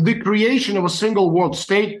 the creation of a single world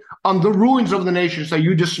state on the ruins of the nation. So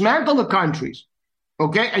you dismantle the countries,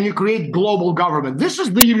 okay, and you create global government. This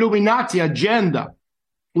is the Illuminati agenda.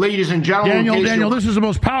 Ladies and gentlemen. Daniel, this is the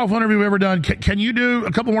most powerful interview we've ever done. Can you do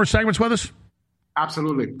a couple more segments with us?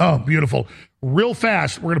 Absolutely. Oh, beautiful. Real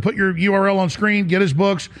fast, we're going to put your URL on screen, get his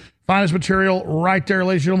books, find his material right there,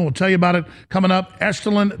 ladies and gentlemen. We'll tell you about it coming up,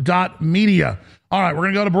 Estelin.media. All right, we're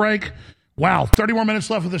going to go to break. Wow, 30 more minutes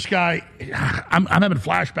left with this guy. I'm having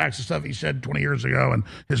flashbacks to stuff he said 20 years ago and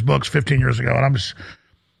his books 15 years ago, and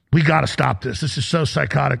we got to stop this. This is so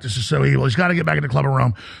psychotic. This is so evil. He's got to get back in the Club of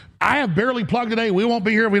Rome. I have barely plugged today. We won't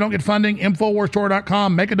be here if we don't get funding.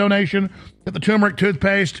 InfoWarsStore.com. Make a donation. Get the turmeric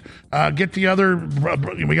toothpaste. Get the other.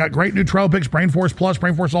 We got great nootropics. Brain Force Plus,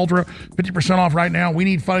 Brain Force Ultra. 50% off right now. We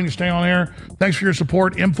need funding to stay on air. Thanks for your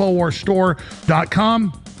support.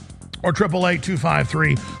 InfoWarsStore.com or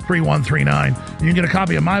 888-253-3139. You can get a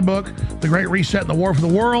copy of my book, The Great Reset and the War for the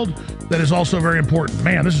World. That is also very important.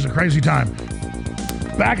 Man, this is a crazy time.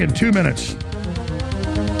 Back in 2 minutes.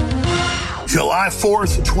 July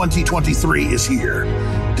 4th, 2023 is here.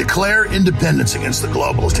 Declare independence against the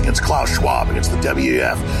globalists, against Klaus Schwab, against the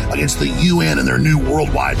WEF, against the UN and their new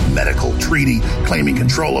worldwide medical treaty claiming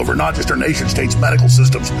control over not just our nation states' medical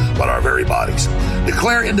systems, but our very bodies.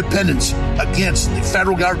 Declare independence against the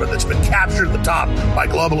federal government that's been captured at the top by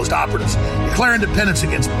globalist operatives. Declare independence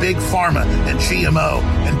against Big Pharma and GMO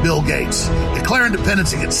and Bill Gates. Declare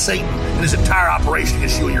independence against Satan and his entire operation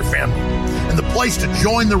against you and your family. And the place to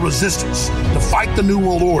join the resistance, to fight the New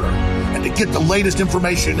World Order, and to get the latest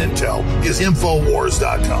information and intel is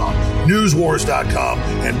Infowars.com, Newswars.com,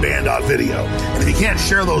 and Band.video. And if you can't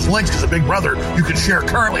share those links because of Big Brother, you can share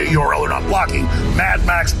currently a URL they're not blocking,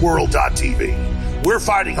 MadMaxWorld.tv. We're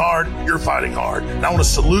fighting hard, you're fighting hard. And I want to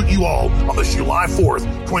salute you all on this July 4th,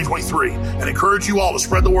 2023, and encourage you all to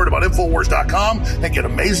spread the word about Infowars.com and get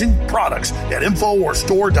amazing products at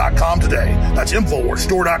InfoWarsStore.com today. That's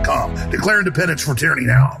InfoWarsStore.com. Declare independence from tyranny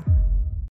now.